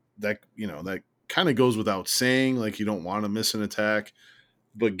that kind of goes without saying, like you don't want to miss an attack.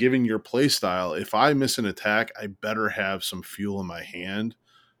 But given your play style, if I miss an attack, I better have some fuel in my hand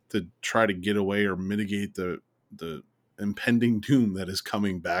to try to get away or mitigate the impending doom that is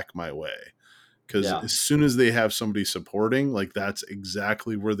coming back my way. Because as soon as they have somebody supporting, like that's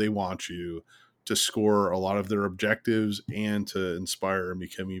exactly where they want you to score a lot of their objectives and to inspire and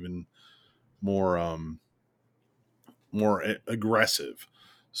become even more more aggressive.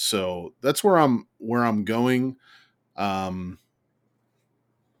 So that's where I'm going. Um,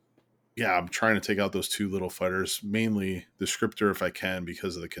 yeah, I'm trying to take out those two little fighters, mainly the scripter if I can,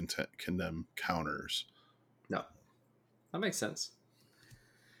 because of the condemn counters. No, that makes sense.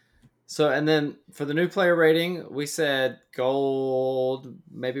 So, and then for the new player rating, we said gold,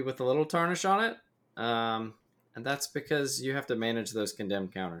 maybe with a little tarnish on it. And that's because you have to manage those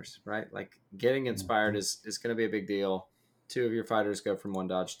condemned counters, right? Like getting inspired is going to be a big deal. Two of your fighters go from 1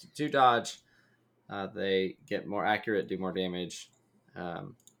 dodge to 2 dodge. They get more accurate, do more damage.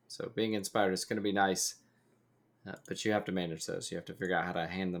 So being inspired is going to be nice, but you have to manage those. You have to figure out how to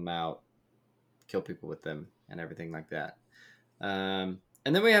hand them out, kill people with them, and everything like that.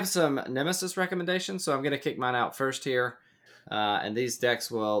 And then we have some Nemesis recommendations. So I'm going to kick mine out first here. And these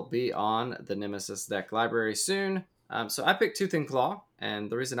decks will be on the Nemesis deck library soon. So I picked Tooth and Claw. And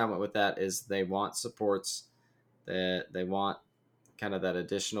the reason I went with that is they want supports. They want kind of that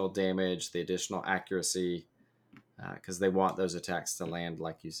additional damage, the additional accuracy, because they want those attacks to land,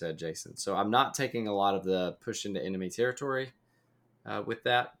 like you said, Jason. So I'm not taking a lot of the push into enemy territory with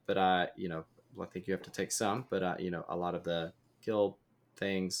that. But I think you have to take some. But a lot of the kill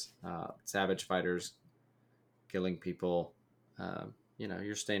things, savage fighters, killing people,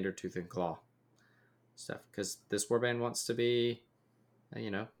 your standard Tooth and Claw stuff. Because this warband wants to be,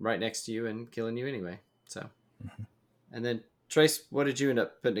 right next to you and killing you anyway. So, and then Trace, what did you end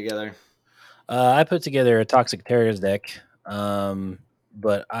up putting together? I put together a Toxic Terrors deck,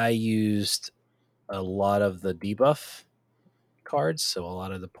 but I used a lot of the debuff cards, so a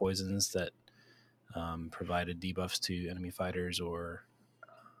lot of the poisons that provided debuffs to enemy fighters or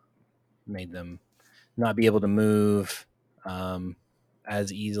made them not be able to move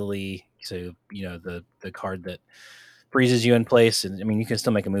as easily. So the card that freezes you in place, and I mean you can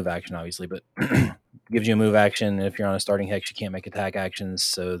still make a move action, obviously, but gives you a move action. And if you're on a starting hex, you can't make attack actions,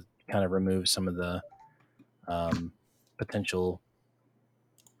 so kind of removes some of the potential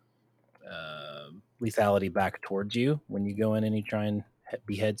lethality back towards you when you go in and you try and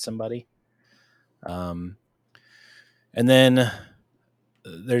behead somebody. And then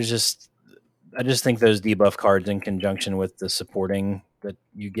I just think those debuff cards in conjunction with the supporting that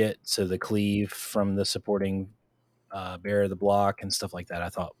you get, so the cleave from the supporting bear of the block and stuff like that, I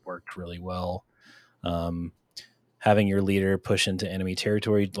thought worked really well. Having your leader push into enemy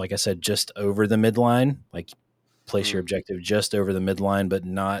territory, like I said, just over the midline, like place your objective just over the midline, but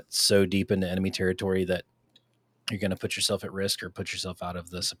not so deep into enemy territory that you're going to put yourself at risk or put yourself out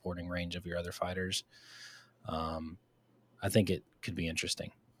of the supporting range of your other fighters. I think it could be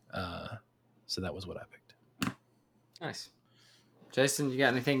interesting. So that was what I picked. Nice. Jason, you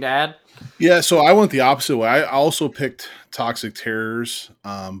got anything to add? Yeah, so I went the opposite way. I also picked Toxic Terrors,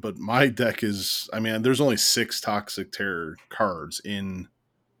 but my deck is, I mean, there's only 6 Toxic Terror cards in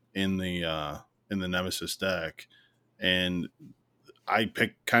the Nemesis deck, and I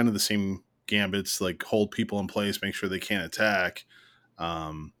picked kind of the same gambits, like hold people in place, make sure they can't attack.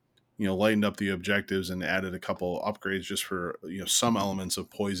 Lightened up the objectives and added a couple upgrades just for some elements of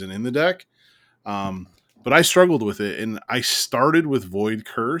poison in the deck. But I struggled with it, and I started with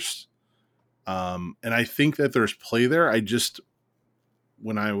Voidcursed, and I think that there's play there.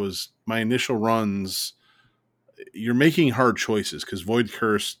 My initial runs, you're making hard choices because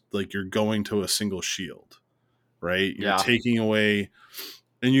Voidcursed, like you're going to a single shield, right? You're taking away,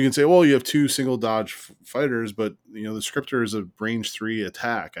 and you can say, well, you have 2 single dodge fighters, but the scripter is a range 3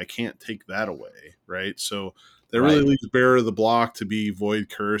 attack. I can't take that away, right? So that really leaves Bearer of the Block to be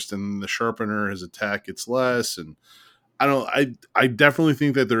Voidcursed, and the Sharpener, his attack gets less. And I definitely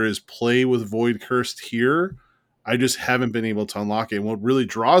think that there is play with Voidcursed here. I just haven't been able to unlock it. And what really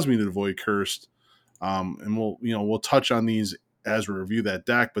draws me to the Voidcursed, and we'll touch on these as we review that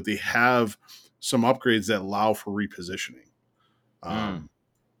deck, but they have some upgrades that allow for repositioning.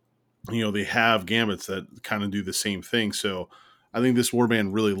 They have gambits that kind of do the same thing. So I think this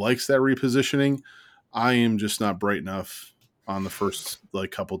warband really likes that repositioning. I am just not bright enough on the first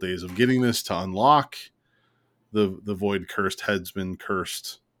couple days of getting this to unlock the Voidcursed Headsmen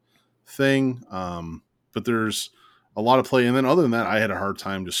cursed thing. But there's a lot of play. And then other than that, I had a hard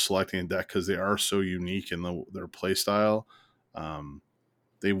time just selecting a deck because they are so unique in their play style.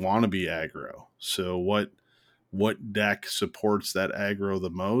 They want to be aggro. So what deck supports that aggro the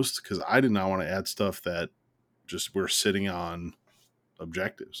most? Because I did not want to add stuff that just we're sitting on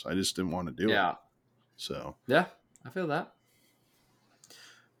objectives. I just didn't want to do it. So yeah, I feel that.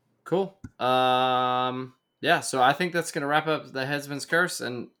 Cool. So I think that's going to wrap up the Headsman's Curse.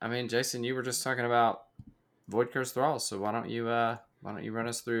 And I mean, Jason, you were just talking about Voidcursed Thralls, so why don't you run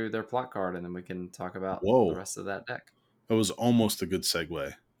us through their plot card, and then we can talk about the rest of that deck. That was almost a good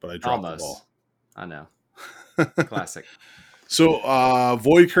segue, but I dropped the ball. I know. Classic. So,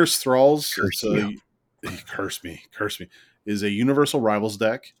 Voidcursed Thralls. Curse Curse me, is a Universal Rivals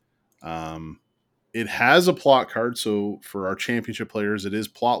deck. It has a plot card, so for our championship players, it is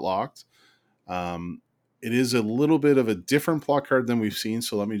plot locked. It is a little bit of a different plot card than we've seen,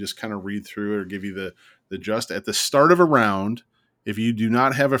 so let me just kind of read through it or give you the just. At the start of a round, if you do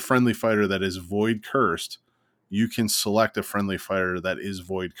not have a friendly fighter that is Void Cursed, you can select a friendly fighter that is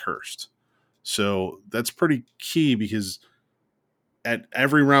Void Cursed. So that's pretty key because at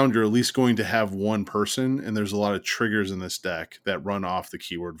every round you're at least going to have one person, and there's a lot of triggers in this deck that run off the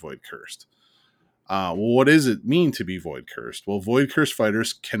keyword Void Cursed. Well, what does it mean to be Void Cursed? Well, Void Cursed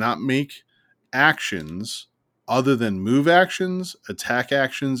fighters cannot make actions other than move actions, attack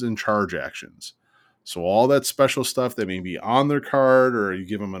actions, and charge actions. So all that special stuff that may be on their card, or you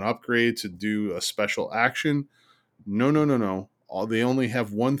give them an upgrade to do a special action. No. They only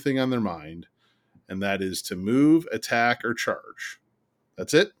have one thing on their mind, and that is to move, attack, or charge.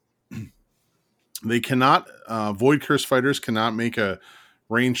 That's it. They cannot, Void Curse fighters cannot make a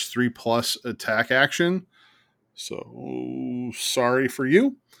range 3+ attack action. So sorry for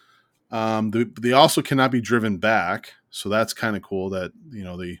you. They also cannot be driven back. So that's kind of cool that,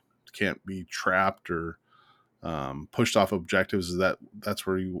 they can't be trapped or pushed off objectives. That's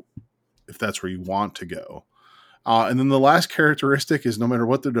where you want to go. And then the last characteristic is no matter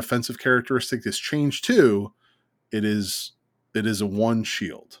what the defensive characteristic is changed to, it is a 1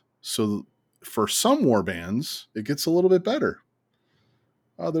 shield. So for some warbands, it gets a little bit better.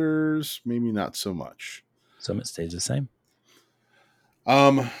 Others, maybe not so much. Some it stays the same.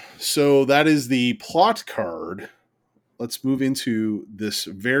 So that is the plot card. Let's move into this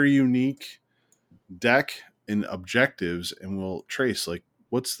very unique deck and objectives, and we'll trace,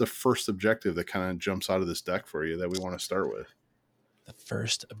 what's the first objective that kind of jumps out of this deck for you that we want to start with? The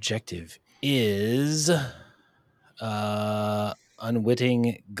first objective is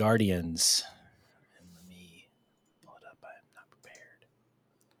Unwitting Guardians. And let me pull it up. I'm not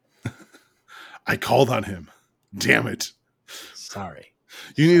prepared. I called on him. Damn it. Sorry.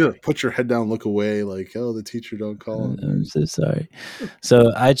 You need to put your head down, look away, the teacher don't call him. I'm so sorry.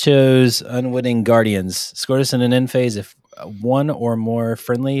 So I chose Unwitting Guardians. Score this in an end phase if one or more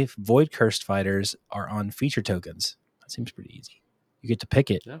friendly Void Cursed fighters are on feature tokens. That seems pretty easy. You get to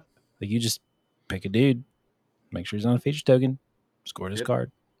pick it. Yeah. You just pick a dude, make sure he's on a feature token, score his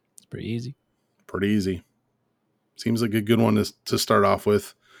card. It's pretty easy. Pretty easy. Seems like a good one to start off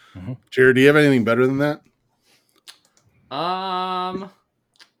with. Mm-hmm. Jared, do you have anything better than that?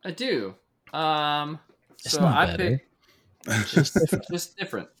 I do. It's So not I better. picked just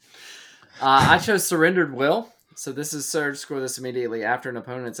different. I chose Surrendered Will. So this is Surge. Score this immediately after an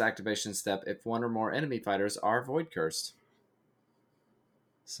opponent's activation step if one or more enemy fighters are Void Cursed.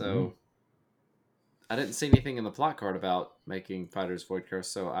 So I didn't see anything in the plot card about making fighters Void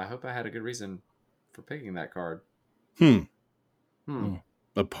Cursed, so I hope I had a good reason for picking that card.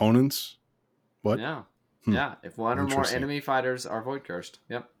 Opponents? What? Yeah. Yeah. If one or more enemy fighters are Void Cursed.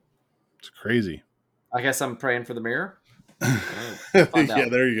 Yep. It's crazy. I guess I'm praying for the mirror. Yeah,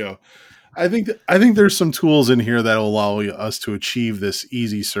 there you go. I think there's some tools in here that will allow us to achieve this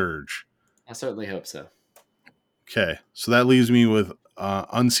easy surge. I certainly hope so. Okay, so that leaves me with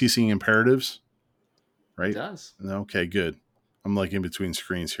unceasing imperatives, right? It does. Okay, good. I'm in between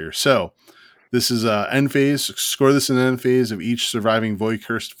screens here. So this is end phase. Score this in end phase of each surviving Void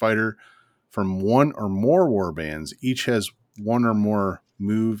Cursed fighter from one or more warbands. Each has one or more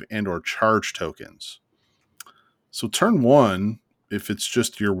move and or charge tokens. So turn 1, if it's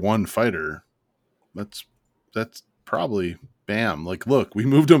just your one fighter, that's probably bam. Look, we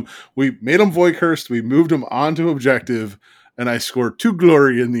moved him. We made him Void Cursed. We moved him onto objective, and I scored 2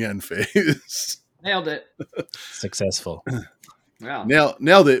 glory in the end phase. Nailed it. Successful. Yeah.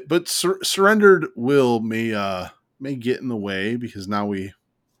 Nailed it. But Surrendered Will may get in the way because now we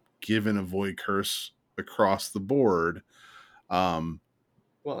given a Void Curse across the board.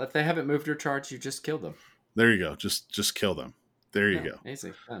 Well, if they haven't moved your charge, you just kill them. There you go. Just kill them. There you go.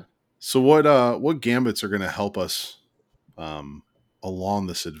 Easy. Yeah. So what gambits are going to help us along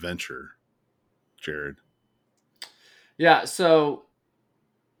this adventure, Jared? Yeah, so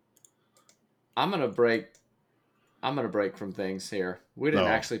I'm gonna break from things here. We didn't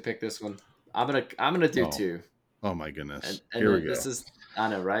actually pick this one. I'm gonna do 2. Oh my goodness! And here we go. This is, I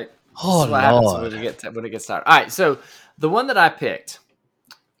know, right? Oh, this is what happens when it gets started. All right, so the one that I picked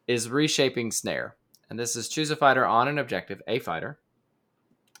is Reshaping Snare, and this is choose a fighter on an objective, a fighter,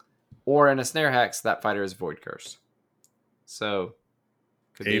 or in a snare hex that fighter is Void Curse. So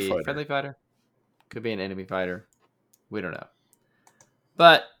could be a friendly fighter, could be an enemy fighter, We don't know.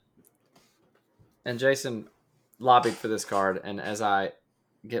 But, and Jason lobbied for this card, and as I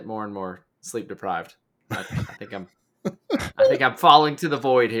get more and more sleep deprived, I think I'm falling to the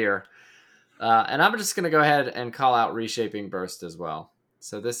void here. And I'm just going to go ahead and call out Reshaping Burst as well.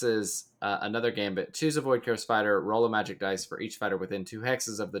 So this is another gambit. Choose a Voidcursed fighter, roll a magic dice for each fighter within 2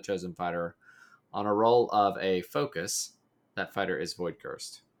 hexes of the chosen fighter. On a roll of a focus, that fighter is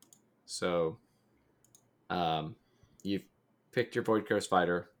Voidcursed. So you've picked your Voidcursed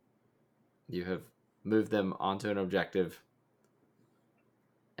fighter. You have moved them onto an objective.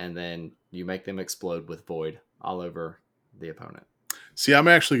 And then you make them explode with Void all over the opponent. See, I'm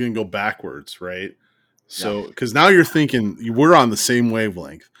actually going to go backwards, right? So, because now you're thinking we're on the same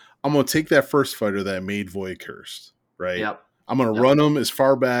wavelength. I'm going to take that first fighter that made Voidcursed, right? Yep. I'm going to run them as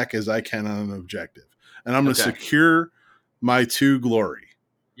far back as I can on an objective. And I'm going to secure my 2 glory.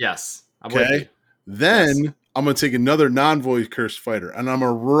 Yes. I'm with you. Then I'm going to take another non-Voidcursed fighter, and I'm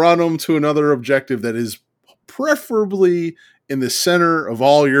going to run them to another objective that is preferably in the center of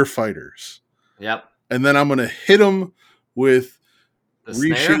all your fighters. Yep. And then I'm going to hit them with the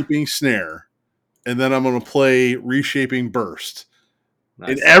Reshaping Snare. And then I'm going to play Reshaping Burst. Nice.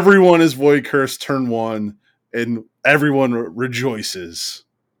 And everyone is Voidcursed turn 1, and everyone rejoices.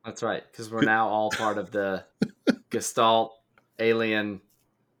 That's right, because we're now all part of the Gestalt Alien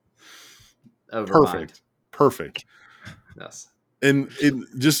Overmind. Perfect. Yes. And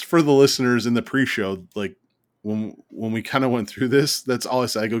just for the listeners in the pre-show, like when we kind of went through this, that's all I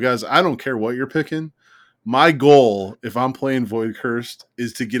said. I go, guys, I don't care what you're picking. My goal, if I'm playing Voidcursed,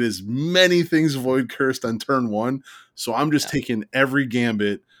 is to get as many things Voidcursed on turn 1. So I'm just taking every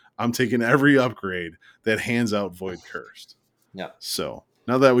gambit. I'm taking every upgrade that hands out Voidcursed. Yeah. So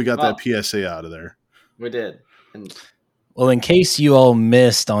now that we got that PSA out of there. We did. Well, in case you all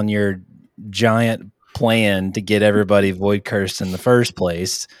missed on your giant plan to get everybody Voidcursed in the first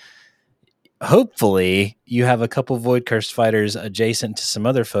place, hopefully you have a couple Voidcursed fighters adjacent to some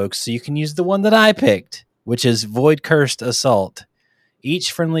other folks, so you can use the one that I picked, which is Voidcursed Assault.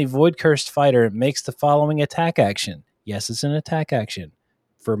 Each friendly Voidcursed fighter makes the following attack action. Yes, it's an attack action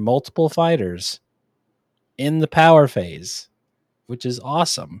for multiple fighters in the power phase, which is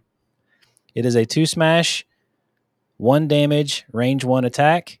awesome. It is a 2 smash, 1 damage, range 1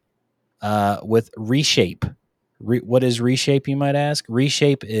 attack with Reshape. What is Reshape, you might ask?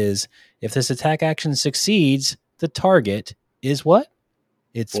 Reshape is if this attack action succeeds, the target is what?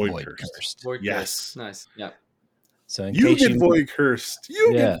 It's Voidcursed. Voidcursed. Yes. Nice. Yeah. So you get Voidcursed.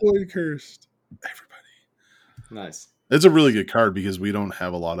 You get Voidcursed. Everybody. Nice. It's a really good card because we don't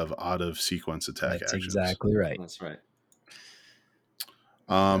have a lot of out of sequence attack actions. Exactly right. That's right.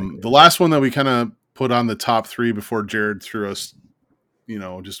 The last one that we kind of put on the top 3 before Jared threw us,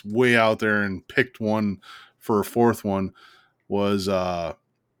 just way out there and picked one for a 4th one was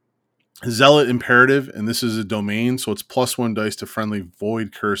Zealot Imperative, and this is a domain, so it's +1 dice to friendly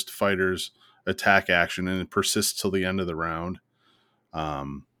Voidcursed fighters attack action, and it persists till the end of the round,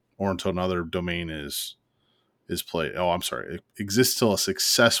 or until another domain is played. Oh, I'm sorry. It exists till a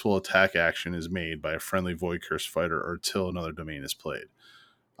successful attack action is made by a friendly Voidcursed fighter or till another domain is played.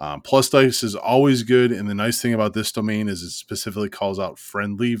 Plus dice is always good, and the nice thing about this domain is it specifically calls out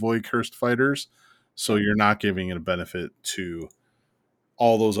friendly Voidcursed fighters, so you're not giving it a benefit to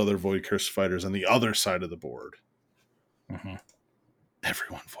all those other Voidcursed fighters on the other side of the board. Mm-hmm.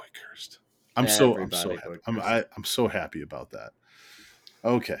 Everyone Voidcursed. I'm so happy. I'm so happy about that.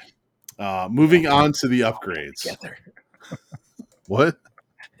 Okay. Moving on to the upgrades. What?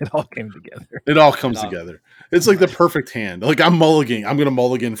 It all came together. It all comes together. It's like the perfect hand. Like I'm mulliganing. I'm going to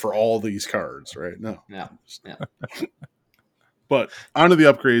mulligan for all these cards, right? No. Yeah. But onto the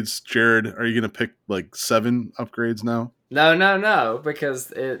upgrades. Jared, are you going to pick like 7 upgrades now? No, because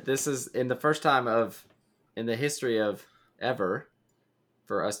this is in the first time in the history of ever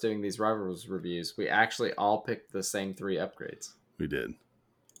for us doing these Rivals reviews, we actually all picked the same 3 upgrades. We did.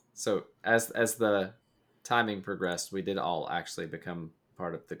 So as the timing progressed, we did all actually become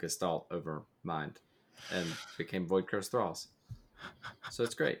part of the Gestalt Overmind and became Voidcursed Thralls. So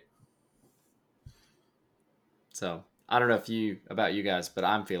it's great. So I don't know about you guys, but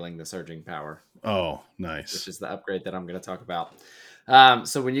I'm feeling the Surging Power. Oh, nice. Which is the upgrade that I'm going to talk about.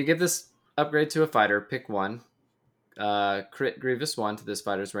 So when you give this upgrade to a fighter, pick 1. Crit Grievous 1 to this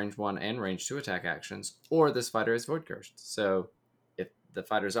fighter's range 1 and range 2 attack actions, or this fighter is Voidcursed. So if the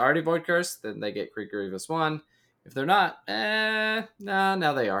fighter's already Voidcursed, then they get Crit Grievous 1. If they're not, now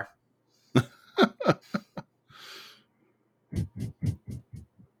they are.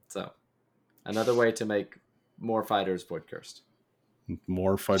 So another way to make more fighters Voidcursed.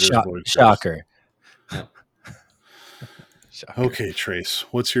 More fighters Shocker. Yeah. Shocker. Okay, Trace,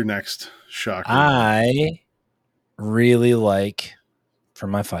 what's your next shocker? I really like for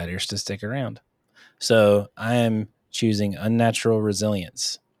my fighters to stick around. So I am choosing Unnatural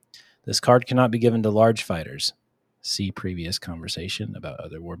Resilience. This card cannot be given to large fighters. See previous conversation about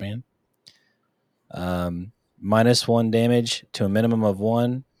other warband. -1 damage to a minimum of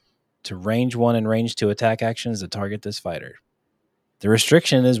 1 to range 1 and range 2 attack actions that target this fighter. The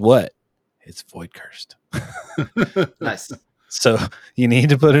restriction is what? It's Voidcursed. Nice. So you need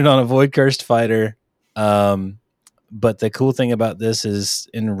to put it on a Voidcursed fighter. But the cool thing about this is,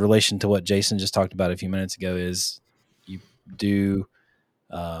 in relation to what Jason just talked about a few minutes ago, is you do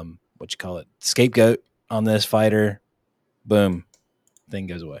what you call it, scapegoat on this fighter. Boom, thing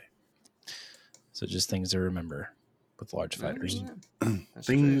goes away. So just things to remember with large fighters.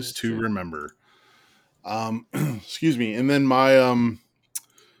 Things to remember. Excuse me. And then my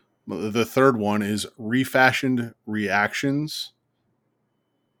the third one is Refashioned Reactions.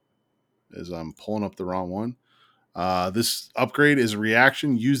 As I'm pulling up the wrong one. This upgrade is a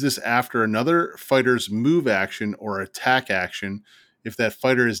reaction. Use this after another fighter's move action or attack action if that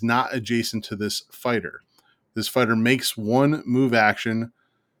fighter is not adjacent to this fighter. This fighter makes one move action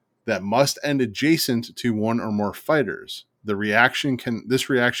that must end adjacent to one or more fighters. This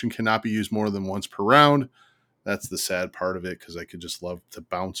reaction cannot be used more than once per round. That's the sad part of it, because I could just love to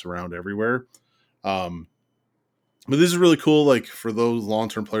bounce around everywhere. But this is really cool. Like, for those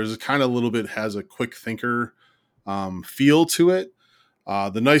long-term players, it kind of a little bit has a quick thinker feel to it.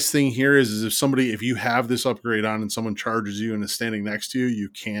 The nice thing here is if you have this upgrade on and someone charges you and is standing next to you, you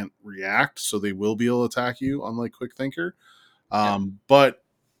can't react, so they will be able to attack you, unlike quick thinker. But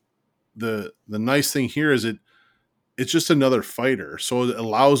the nice thing here is it's just another fighter, so it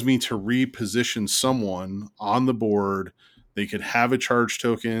allows me to reposition someone on the board. They could have a charge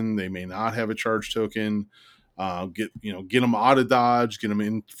token, they may not have a charge token. Get them out of dodge, get them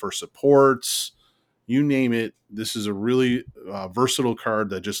in for supports, you name it. This is a really versatile card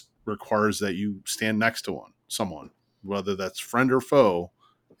that just requires that you stand next to someone, whether that's friend or foe,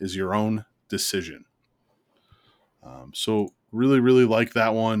 is your own decision. So really, really like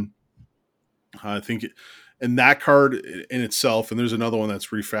that one. I think and that card in itself, and there's another one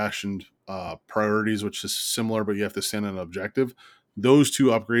that's Refashioned Priorities, which is similar, but you have to stand on an objective. Those two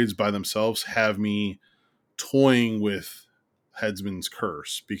upgrades by themselves have me toying with Headsman's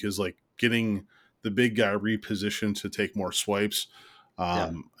Curse, because like getting the big guy repositioned to take more swipes,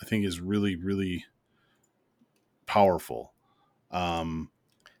 I think is really, really powerful.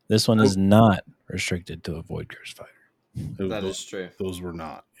 This one is not restricted to a Voidcursed fighter. That is true. Those were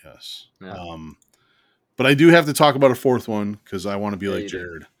not, yes. Yeah. But I do have to talk about a fourth one, because I want to be like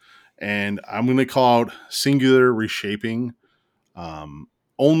Jared. And I'm going to call out Singular Reshaping,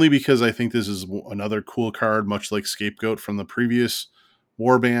 only because I think this is another cool card, much like Scapegoat from the previous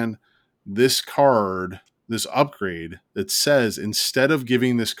warband. This card, this upgrade, that says instead of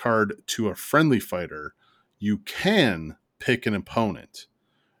giving this card to a friendly fighter, you can pick an opponent.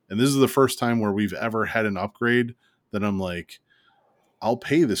 And this is the first time where we've ever had an upgrade that I'm like, I'll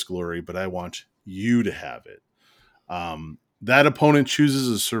pay this glory, but I want you to have it. That opponent chooses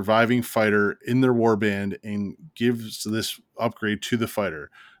a surviving fighter in their warband and gives this upgrade to the fighter.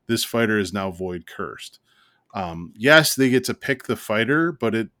 This fighter is now Voidcursed. Yes, they get to pick the fighter,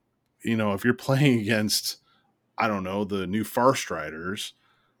 but if you're playing against, I don't know, the new Farstriders,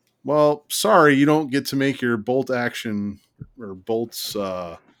 well, sorry, you don't get to make your bolt action or bolts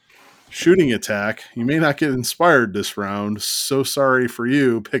shooting attack. You may not get inspired this round. So sorry for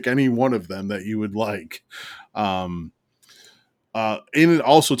you. Pick any one of them that you would like. And it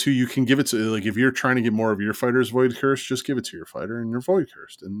also too, you can give it to, like, if you're trying to get more of your fighters Voidcursed, just give it to your fighter and you're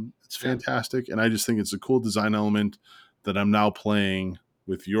Voidcursed, and it's fantastic. And I just think it's a cool design element that I'm now playing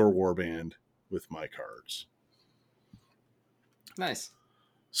with your warband with my cards. Nice.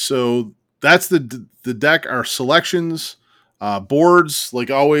 So that's the deck. Our selections, boards,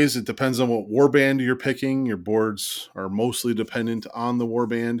 like always, it depends on what warband you're picking. Your boards are mostly dependent on the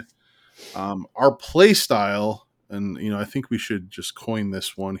warband. Our play style, and I think we should just coin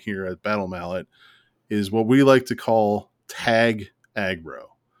this one here at Battle Mallet, is what we like to call tag aggro.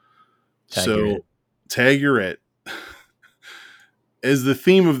 Tag you're it. As the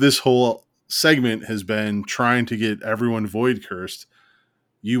theme of this whole segment has been trying to get everyone Voidcursed,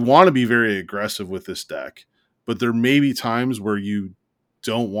 you want to be very aggressive with this deck, but there may be times where you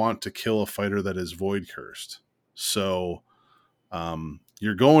don't want to kill a fighter that is Voidcursed. So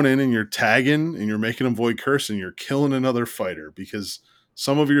you're going in and you're tagging and you're making them Voidcursed and you're killing another fighter, because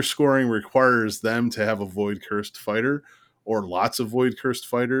some of your scoring requires them to have a Voidcursed fighter or lots of Voidcursed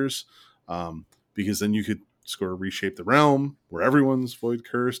fighters, because then you could score to reshape the realm where everyone's void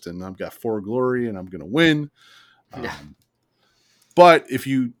cursed, and I've got 4 glory, and I'm going to win. Yeah. But if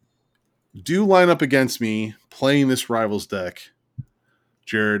you do line up against me playing this Rivals deck,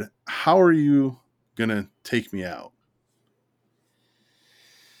 Jared, how are you going to take me out?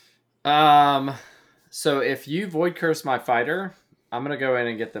 So if you void curse my fighter, I'm gonna go in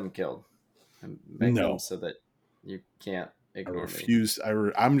and get them killed and make them so that you can't ignore me.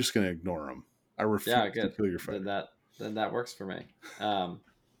 I'm just going to ignore them. I refuse to kill your fighter. Then that works for me.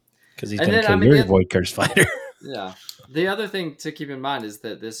 Because he's going to kill your Voidcursed fighter. Yeah. The other thing to keep in mind is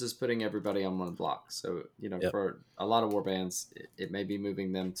that this is putting everybody on one block. So, for a lot of warbands, it may be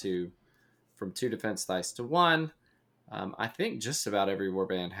moving them from 2 defense dice to 1. I think just about every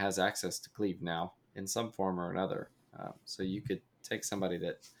warband has access to cleave now in some form or another. So you could take somebody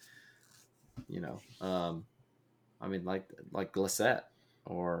that, like Glissette,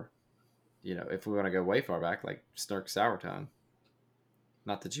 or, if we want to go way far back, like Snurk Sourtongue.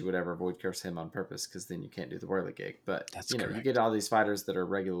 Not that you would ever void curse him on purpose, because then you can't do the whirly gig. But That's you get all these fighters that are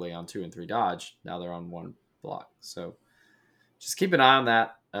regularly on 2 and 3 dodge. Now they're on 1 block. So just keep an eye on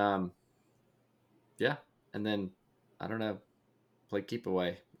that. Yeah, and then I don't know, play keep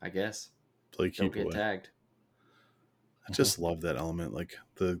away. I guess Don't get tagged. I just love that element, like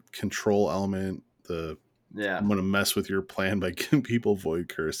the control element. I'm gonna mess with your plan by getting people void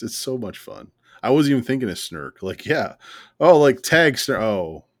cursed. It's so much fun. I wasn't even thinking of Snurk. Like, like tag Snurk.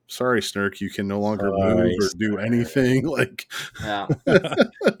 Oh, sorry, Snurk. You can no longer move or do anything. Like, yeah,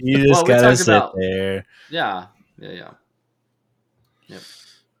 you just gotta sit there. Yeah. Yep.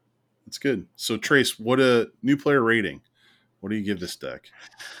 It's good. So, Trace, what a new player rating. What do you give this deck?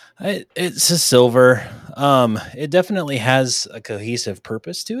 It's a silver. It definitely has a cohesive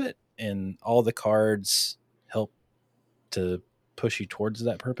purpose to it, and all the cards help to push you towards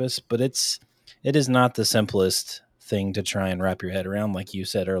that purpose. But it is not the simplest thing to try and wrap your head around, like you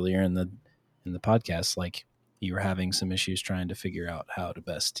said earlier in the podcast. Like, you were having some issues trying to figure out how to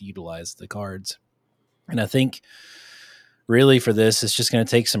best utilize the cards, and I think really for this, it's just going to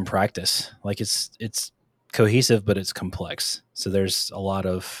take some practice. Like, it's cohesive, but it's complex. So there's a lot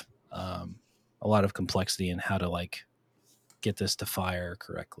of complexity in how to like get this to fire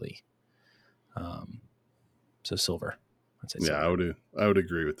correctly. So silver. Silver. I would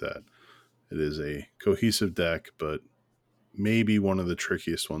agree with that. It is a cohesive deck, but maybe one of the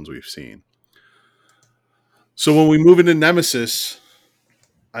trickiest ones we've seen. So when we move into Nemesis,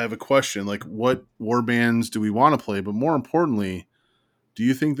 I have a question. Like, what warbands do we want to play? But more importantly, do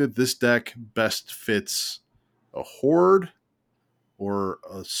you think that this deck best fits a horde or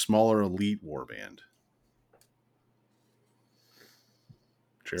a smaller elite warband?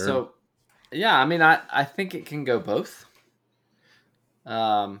 Jared? So, yeah, I mean, I think it can go both.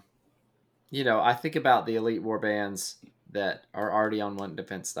 I think about the elite warbands that are already on 1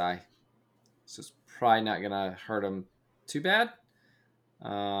 defense die. So it's probably not going to hurt them too bad.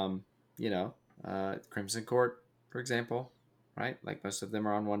 Crimson Court, for example, right? Like, most of them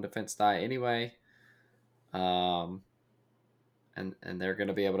are on 1 defense die anyway. And they're going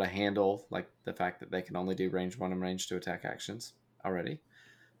to be able to handle like the fact that they can only do range 1 and range 2 attack actions already.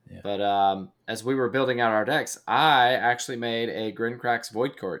 Yeah. But as we were building out our decks, I actually made a Grincrack's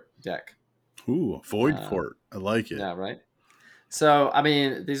Void Court deck. Ooh, Void Court. I like it. Yeah, right. So, I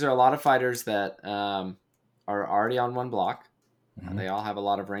mean, these are a lot of fighters that are already on 1 block. Mm-hmm. They all have a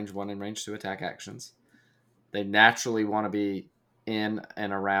lot of range 1 and range 2 attack actions. They naturally want to be in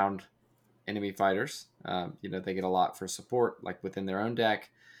and around enemy fighters. They get a lot for support, like within their own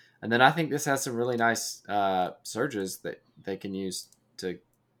deck. And then I think this has some really nice surges that they can use to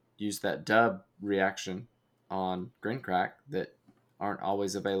use that dub reaction on Grincrack that aren't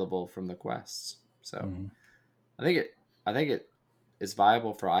always available from the quests. So mm-hmm. I think it is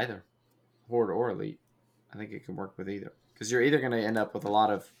viable for either horde or elite. I think it can work with either, because you're either going to end up with a lot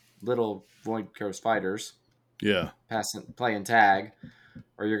of little void curse fighters, playing tag,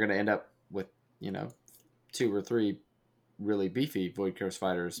 or you're going to end up with 2 or 3 really beefy void curse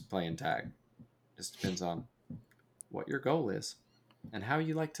fighters playing tag. Just depends on what your goal is and how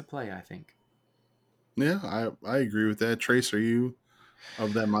you like to play, I think. Yeah, I agree with that. Trace, are you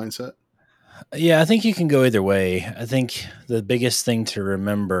of that mindset? Yeah, I think you can go either way. I think the biggest thing to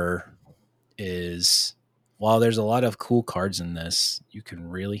remember is, while there's a lot of cool cards in this, you can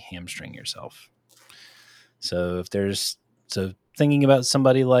really hamstring yourself. So thinking about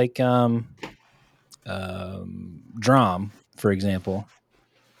somebody like Drom, for example,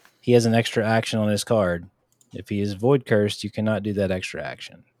 he has an extra action on his card. If he is void cursed, you cannot do that extra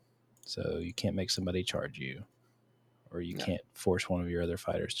action. So you can't make somebody charge you or you can't force one of your other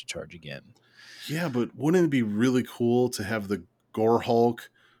fighters to charge again. Yeah, but wouldn't it be really cool to have the Gore Hulk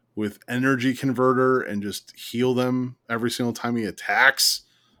with energy converter and just heal them every single time he attacks?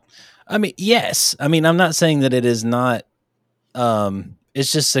 I mean, yes. I mean, I'm not saying that it is not.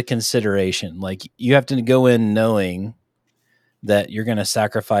 It's just a consideration. Like, you have to go in knowing that you're going to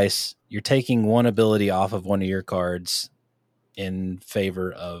sacrifice. You're taking one ability off of one of your cards in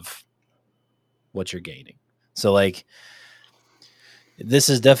favor of what you're gaining. So, like, this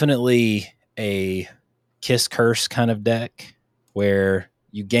is definitely a kiss curse kind of deck where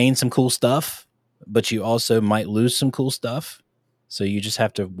you gain some cool stuff, but you also might lose some cool stuff. So you just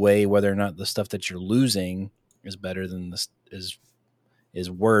have to weigh whether or not the stuff that you're losing is better than this is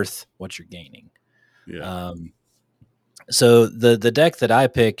worth what you're gaining. Yeah. So the deck that I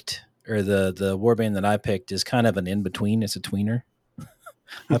picked, or the warband that I picked, is kind of an in between. It's a tweener.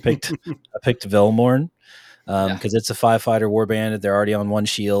 I picked Velmorn because it's a 5-fighter warband. They're already on one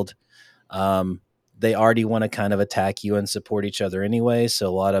shield. They already want to kind of attack you and support each other anyway. So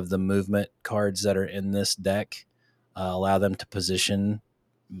a lot of the movement cards that are in this deck allow them to position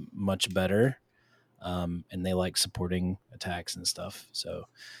much better. And they like supporting attacks and stuff. So,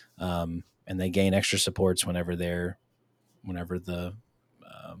 and they gain extra supports whenever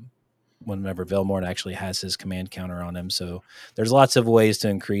Velmorn actually has his command counter on him. So there's lots of ways to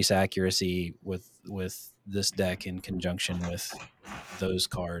increase accuracy with this deck in conjunction with those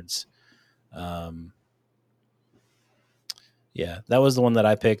cards. Yeah, that was the one that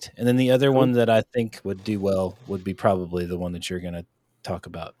I picked. And then the other one that I think would do well would be probably the one that you're going to talk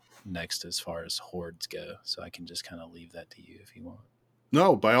about next as far as hordes go. So I can just kind of leave that to you if you want.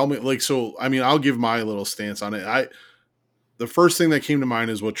 No, by all means. Like, so, I mean, I'll give my little stance on it. The first thing that came to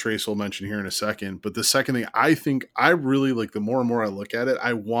mind is what Trace will mention here in a second. But the second thing, I think I really like, the more and more I look at it,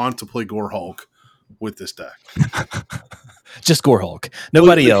 I want to play Gore Hulk with this deck. Just Gore Hulk.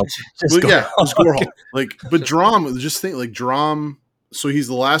 Nobody else. Just Gore Hulk. Like, but Drom, just think like Drom. So he's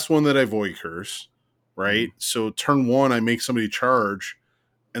the last one that I Voidcurse, right? So turn one, I make somebody charge,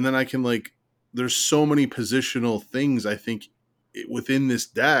 and then I can, like, there's so many positional things I think within this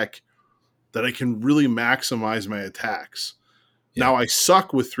deck that I can really maximize my attacks. Yeah. Now I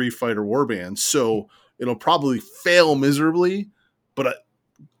suck with 3-fighter warbands, so it'll probably fail miserably, but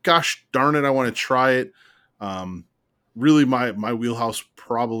gosh darn it, I want to try it. Really, my wheelhouse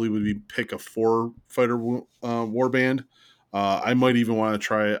probably would be pick a 4-fighter warband. I might even want to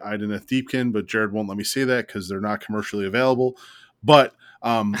try Ideneth Deepkin, but Jared won't let me say that because they're not commercially available. But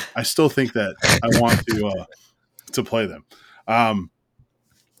I still think that I want to play them.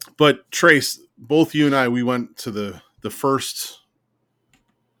 But Trace, both you and I, we went to the first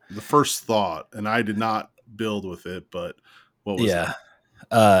thought, and I did not build with it. But what was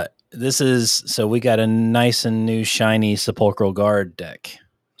that? This is, so we got a nice and new shiny Sepulchral Guard deck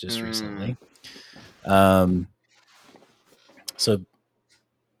just recently. So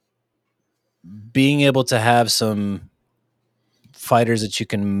being able to have some fighters that you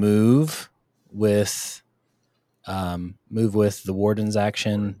can move with the Warden's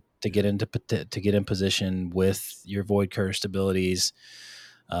action to get in position with your Voidcursed abilities.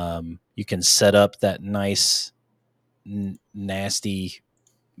 You can set up that nice nasty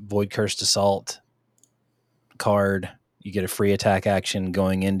Voidcursed Assault card. You get a free attack action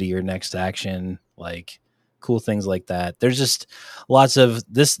going into your next action, like cool things like that. There's just lots of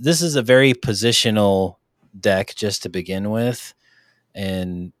this. This is a very positional deck just to begin with,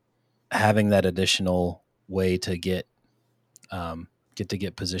 and having that additional way to get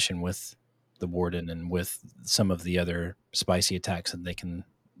position with the Warden and with some of the other spicy attacks that they can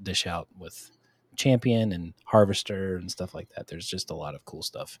dish out with Champion and Harvester and stuff like that. There's just a lot of cool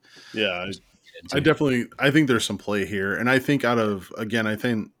stuff. Yeah, I think there's some play here. And I think I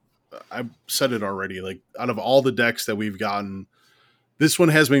think I've said it already, like out of all the decks that we've gotten, this one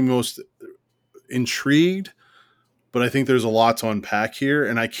has me most intrigued, but I think there's a lot to unpack here.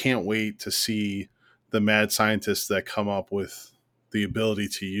 And I can't wait to see the mad scientists that come up with the ability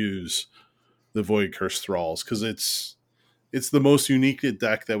to use the Voidcursed Thralls, because it's the most unique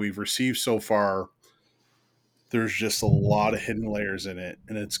deck that we've received so far. There's just a lot of hidden layers in it,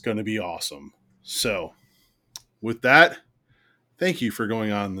 and it's going to be awesome. So, with that, thank you for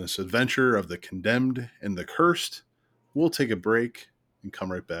going on this adventure of the Condemned and the Cursed. We'll take a break and come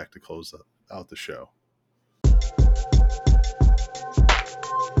right back to close out the show.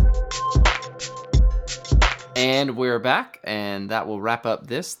 And we're back, and that will wrap up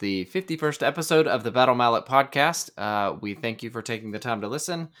the 51st episode of the Battle Mallet podcast. We thank you for taking the time to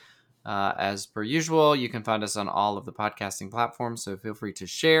listen. As per usual, you can find us on all of the podcasting platforms, so feel free to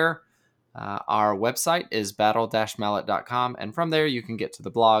share. Our website is battle-mallet.com, and from there you can get to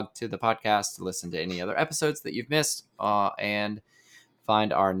the blog, to the podcast, to listen to any other episodes that you've missed, and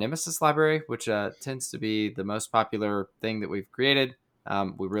find our Nemesis library, which tends to be the most popular thing that we've created.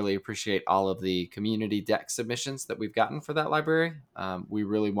 We really appreciate all of the community deck submissions that we've gotten for that library. We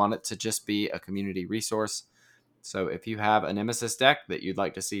really want it to just be a community resource. So if you have a Nemesis deck that you'd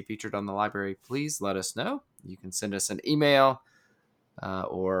like to see featured on the library, please let us know. You can send us an email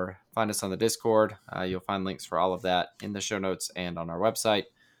or find us on the Discord. You'll find links for all of that in the show notes and on our website,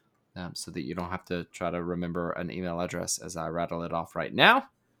 so that you don't have to try to remember an email address as I rattle it off right now.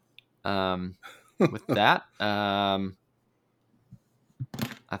 With that, I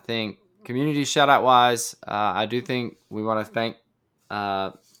think community shout out wise, I do think we want to thank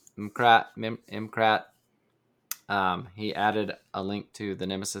Mkrat. He added a link to the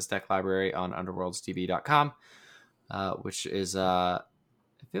Nemesis deck library on underworldsdb.com, which is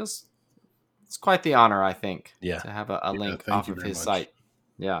it's quite the honor, I think, to have a link off of his site.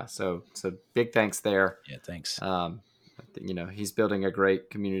 Yeah, so big thanks there. Yeah, thanks. He's building a great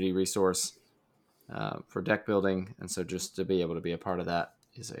community resource for deck building, and so just to be able to be a part of that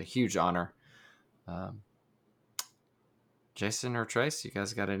is a huge honor. Jason or Trace, you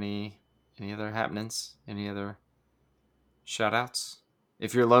guys got any other happenings? Any other shout outs?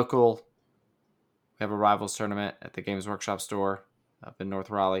 If you're local, we have a Rivals tournament at the Games Workshop store up in North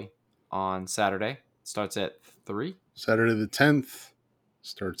Raleigh on Saturday. It starts at 3. Saturday the 10th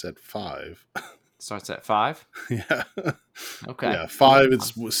starts at 5. Starts at 5? Yeah. Okay. Yeah, 5.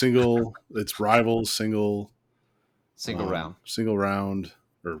 It's single. It's Rivals single round. Single round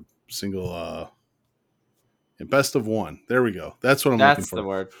or single. Best of 1. There we go. That's what I'm looking for. That's the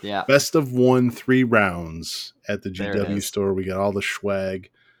word. Yeah. Best of 1, 3 rounds at the GW store. We got all the swag.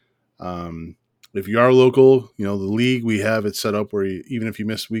 If you are local, the league, we have it set up where even if you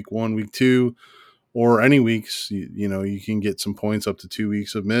miss week 1, week 2, or any weeks, you can get some points up to 2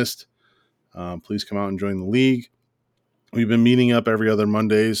 weeks of missed. Please come out and join the league. We've been meeting up every other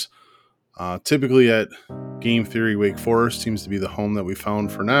Mondays, typically at Game Theory Wake Forest. Seems to be the home that we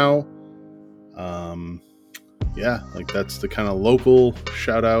found for now. That's the kind of local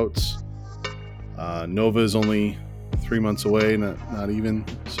shout outs. Nova is only 3 months away, not even.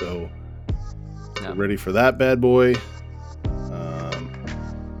 So get ready for that bad boy.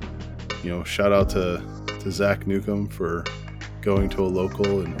 Shout out to Zach Newcomb for going to a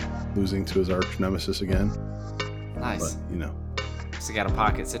local and losing to his arch nemesis again. Nice. But, so you got a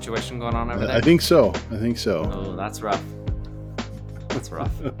pocket situation going on over there? I think so. Oh, that's rough.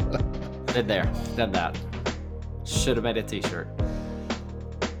 Been there. Done that. Should have made a t-shirt.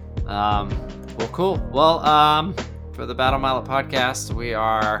 Well, cool. Well, for the Battle Mallet podcast, we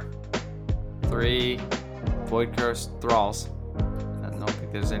are 3 Voidcursed Thralls. I don't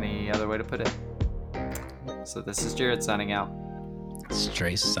think there's any other way to put it. So this is Jared signing out. It's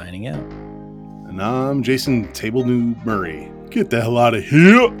Trace signing out. And I'm Jason Table New Murray. Get the hell out of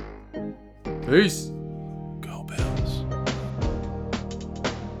here. Peace. Go Bills.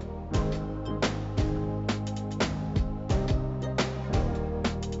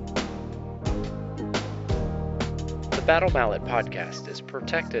 The Battle Mallet podcast is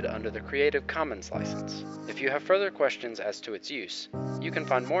protected under the Creative Commons license. If you have further questions as to its use, you can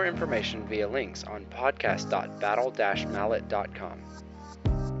find more information via links on podcast.battle-mallet.com.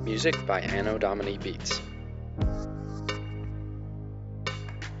 Music by Anno Domini Beats.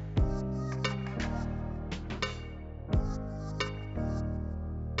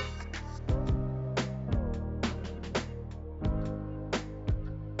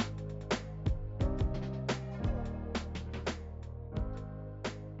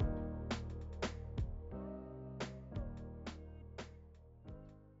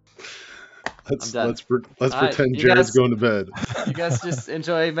 Let's pretend Jared's going to bed. You guys just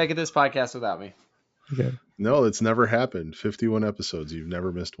enjoy making this podcast without me. Okay. No, it's never happened. 51 episodes. You've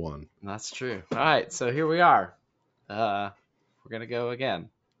never missed one. That's true. All right, so here we are. We're going to go again.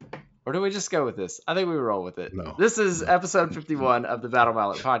 Or do we just go with this? I think we roll with it. No. This is episode 51 of the Battle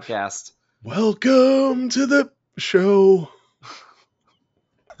Mallet podcast. Welcome to the show.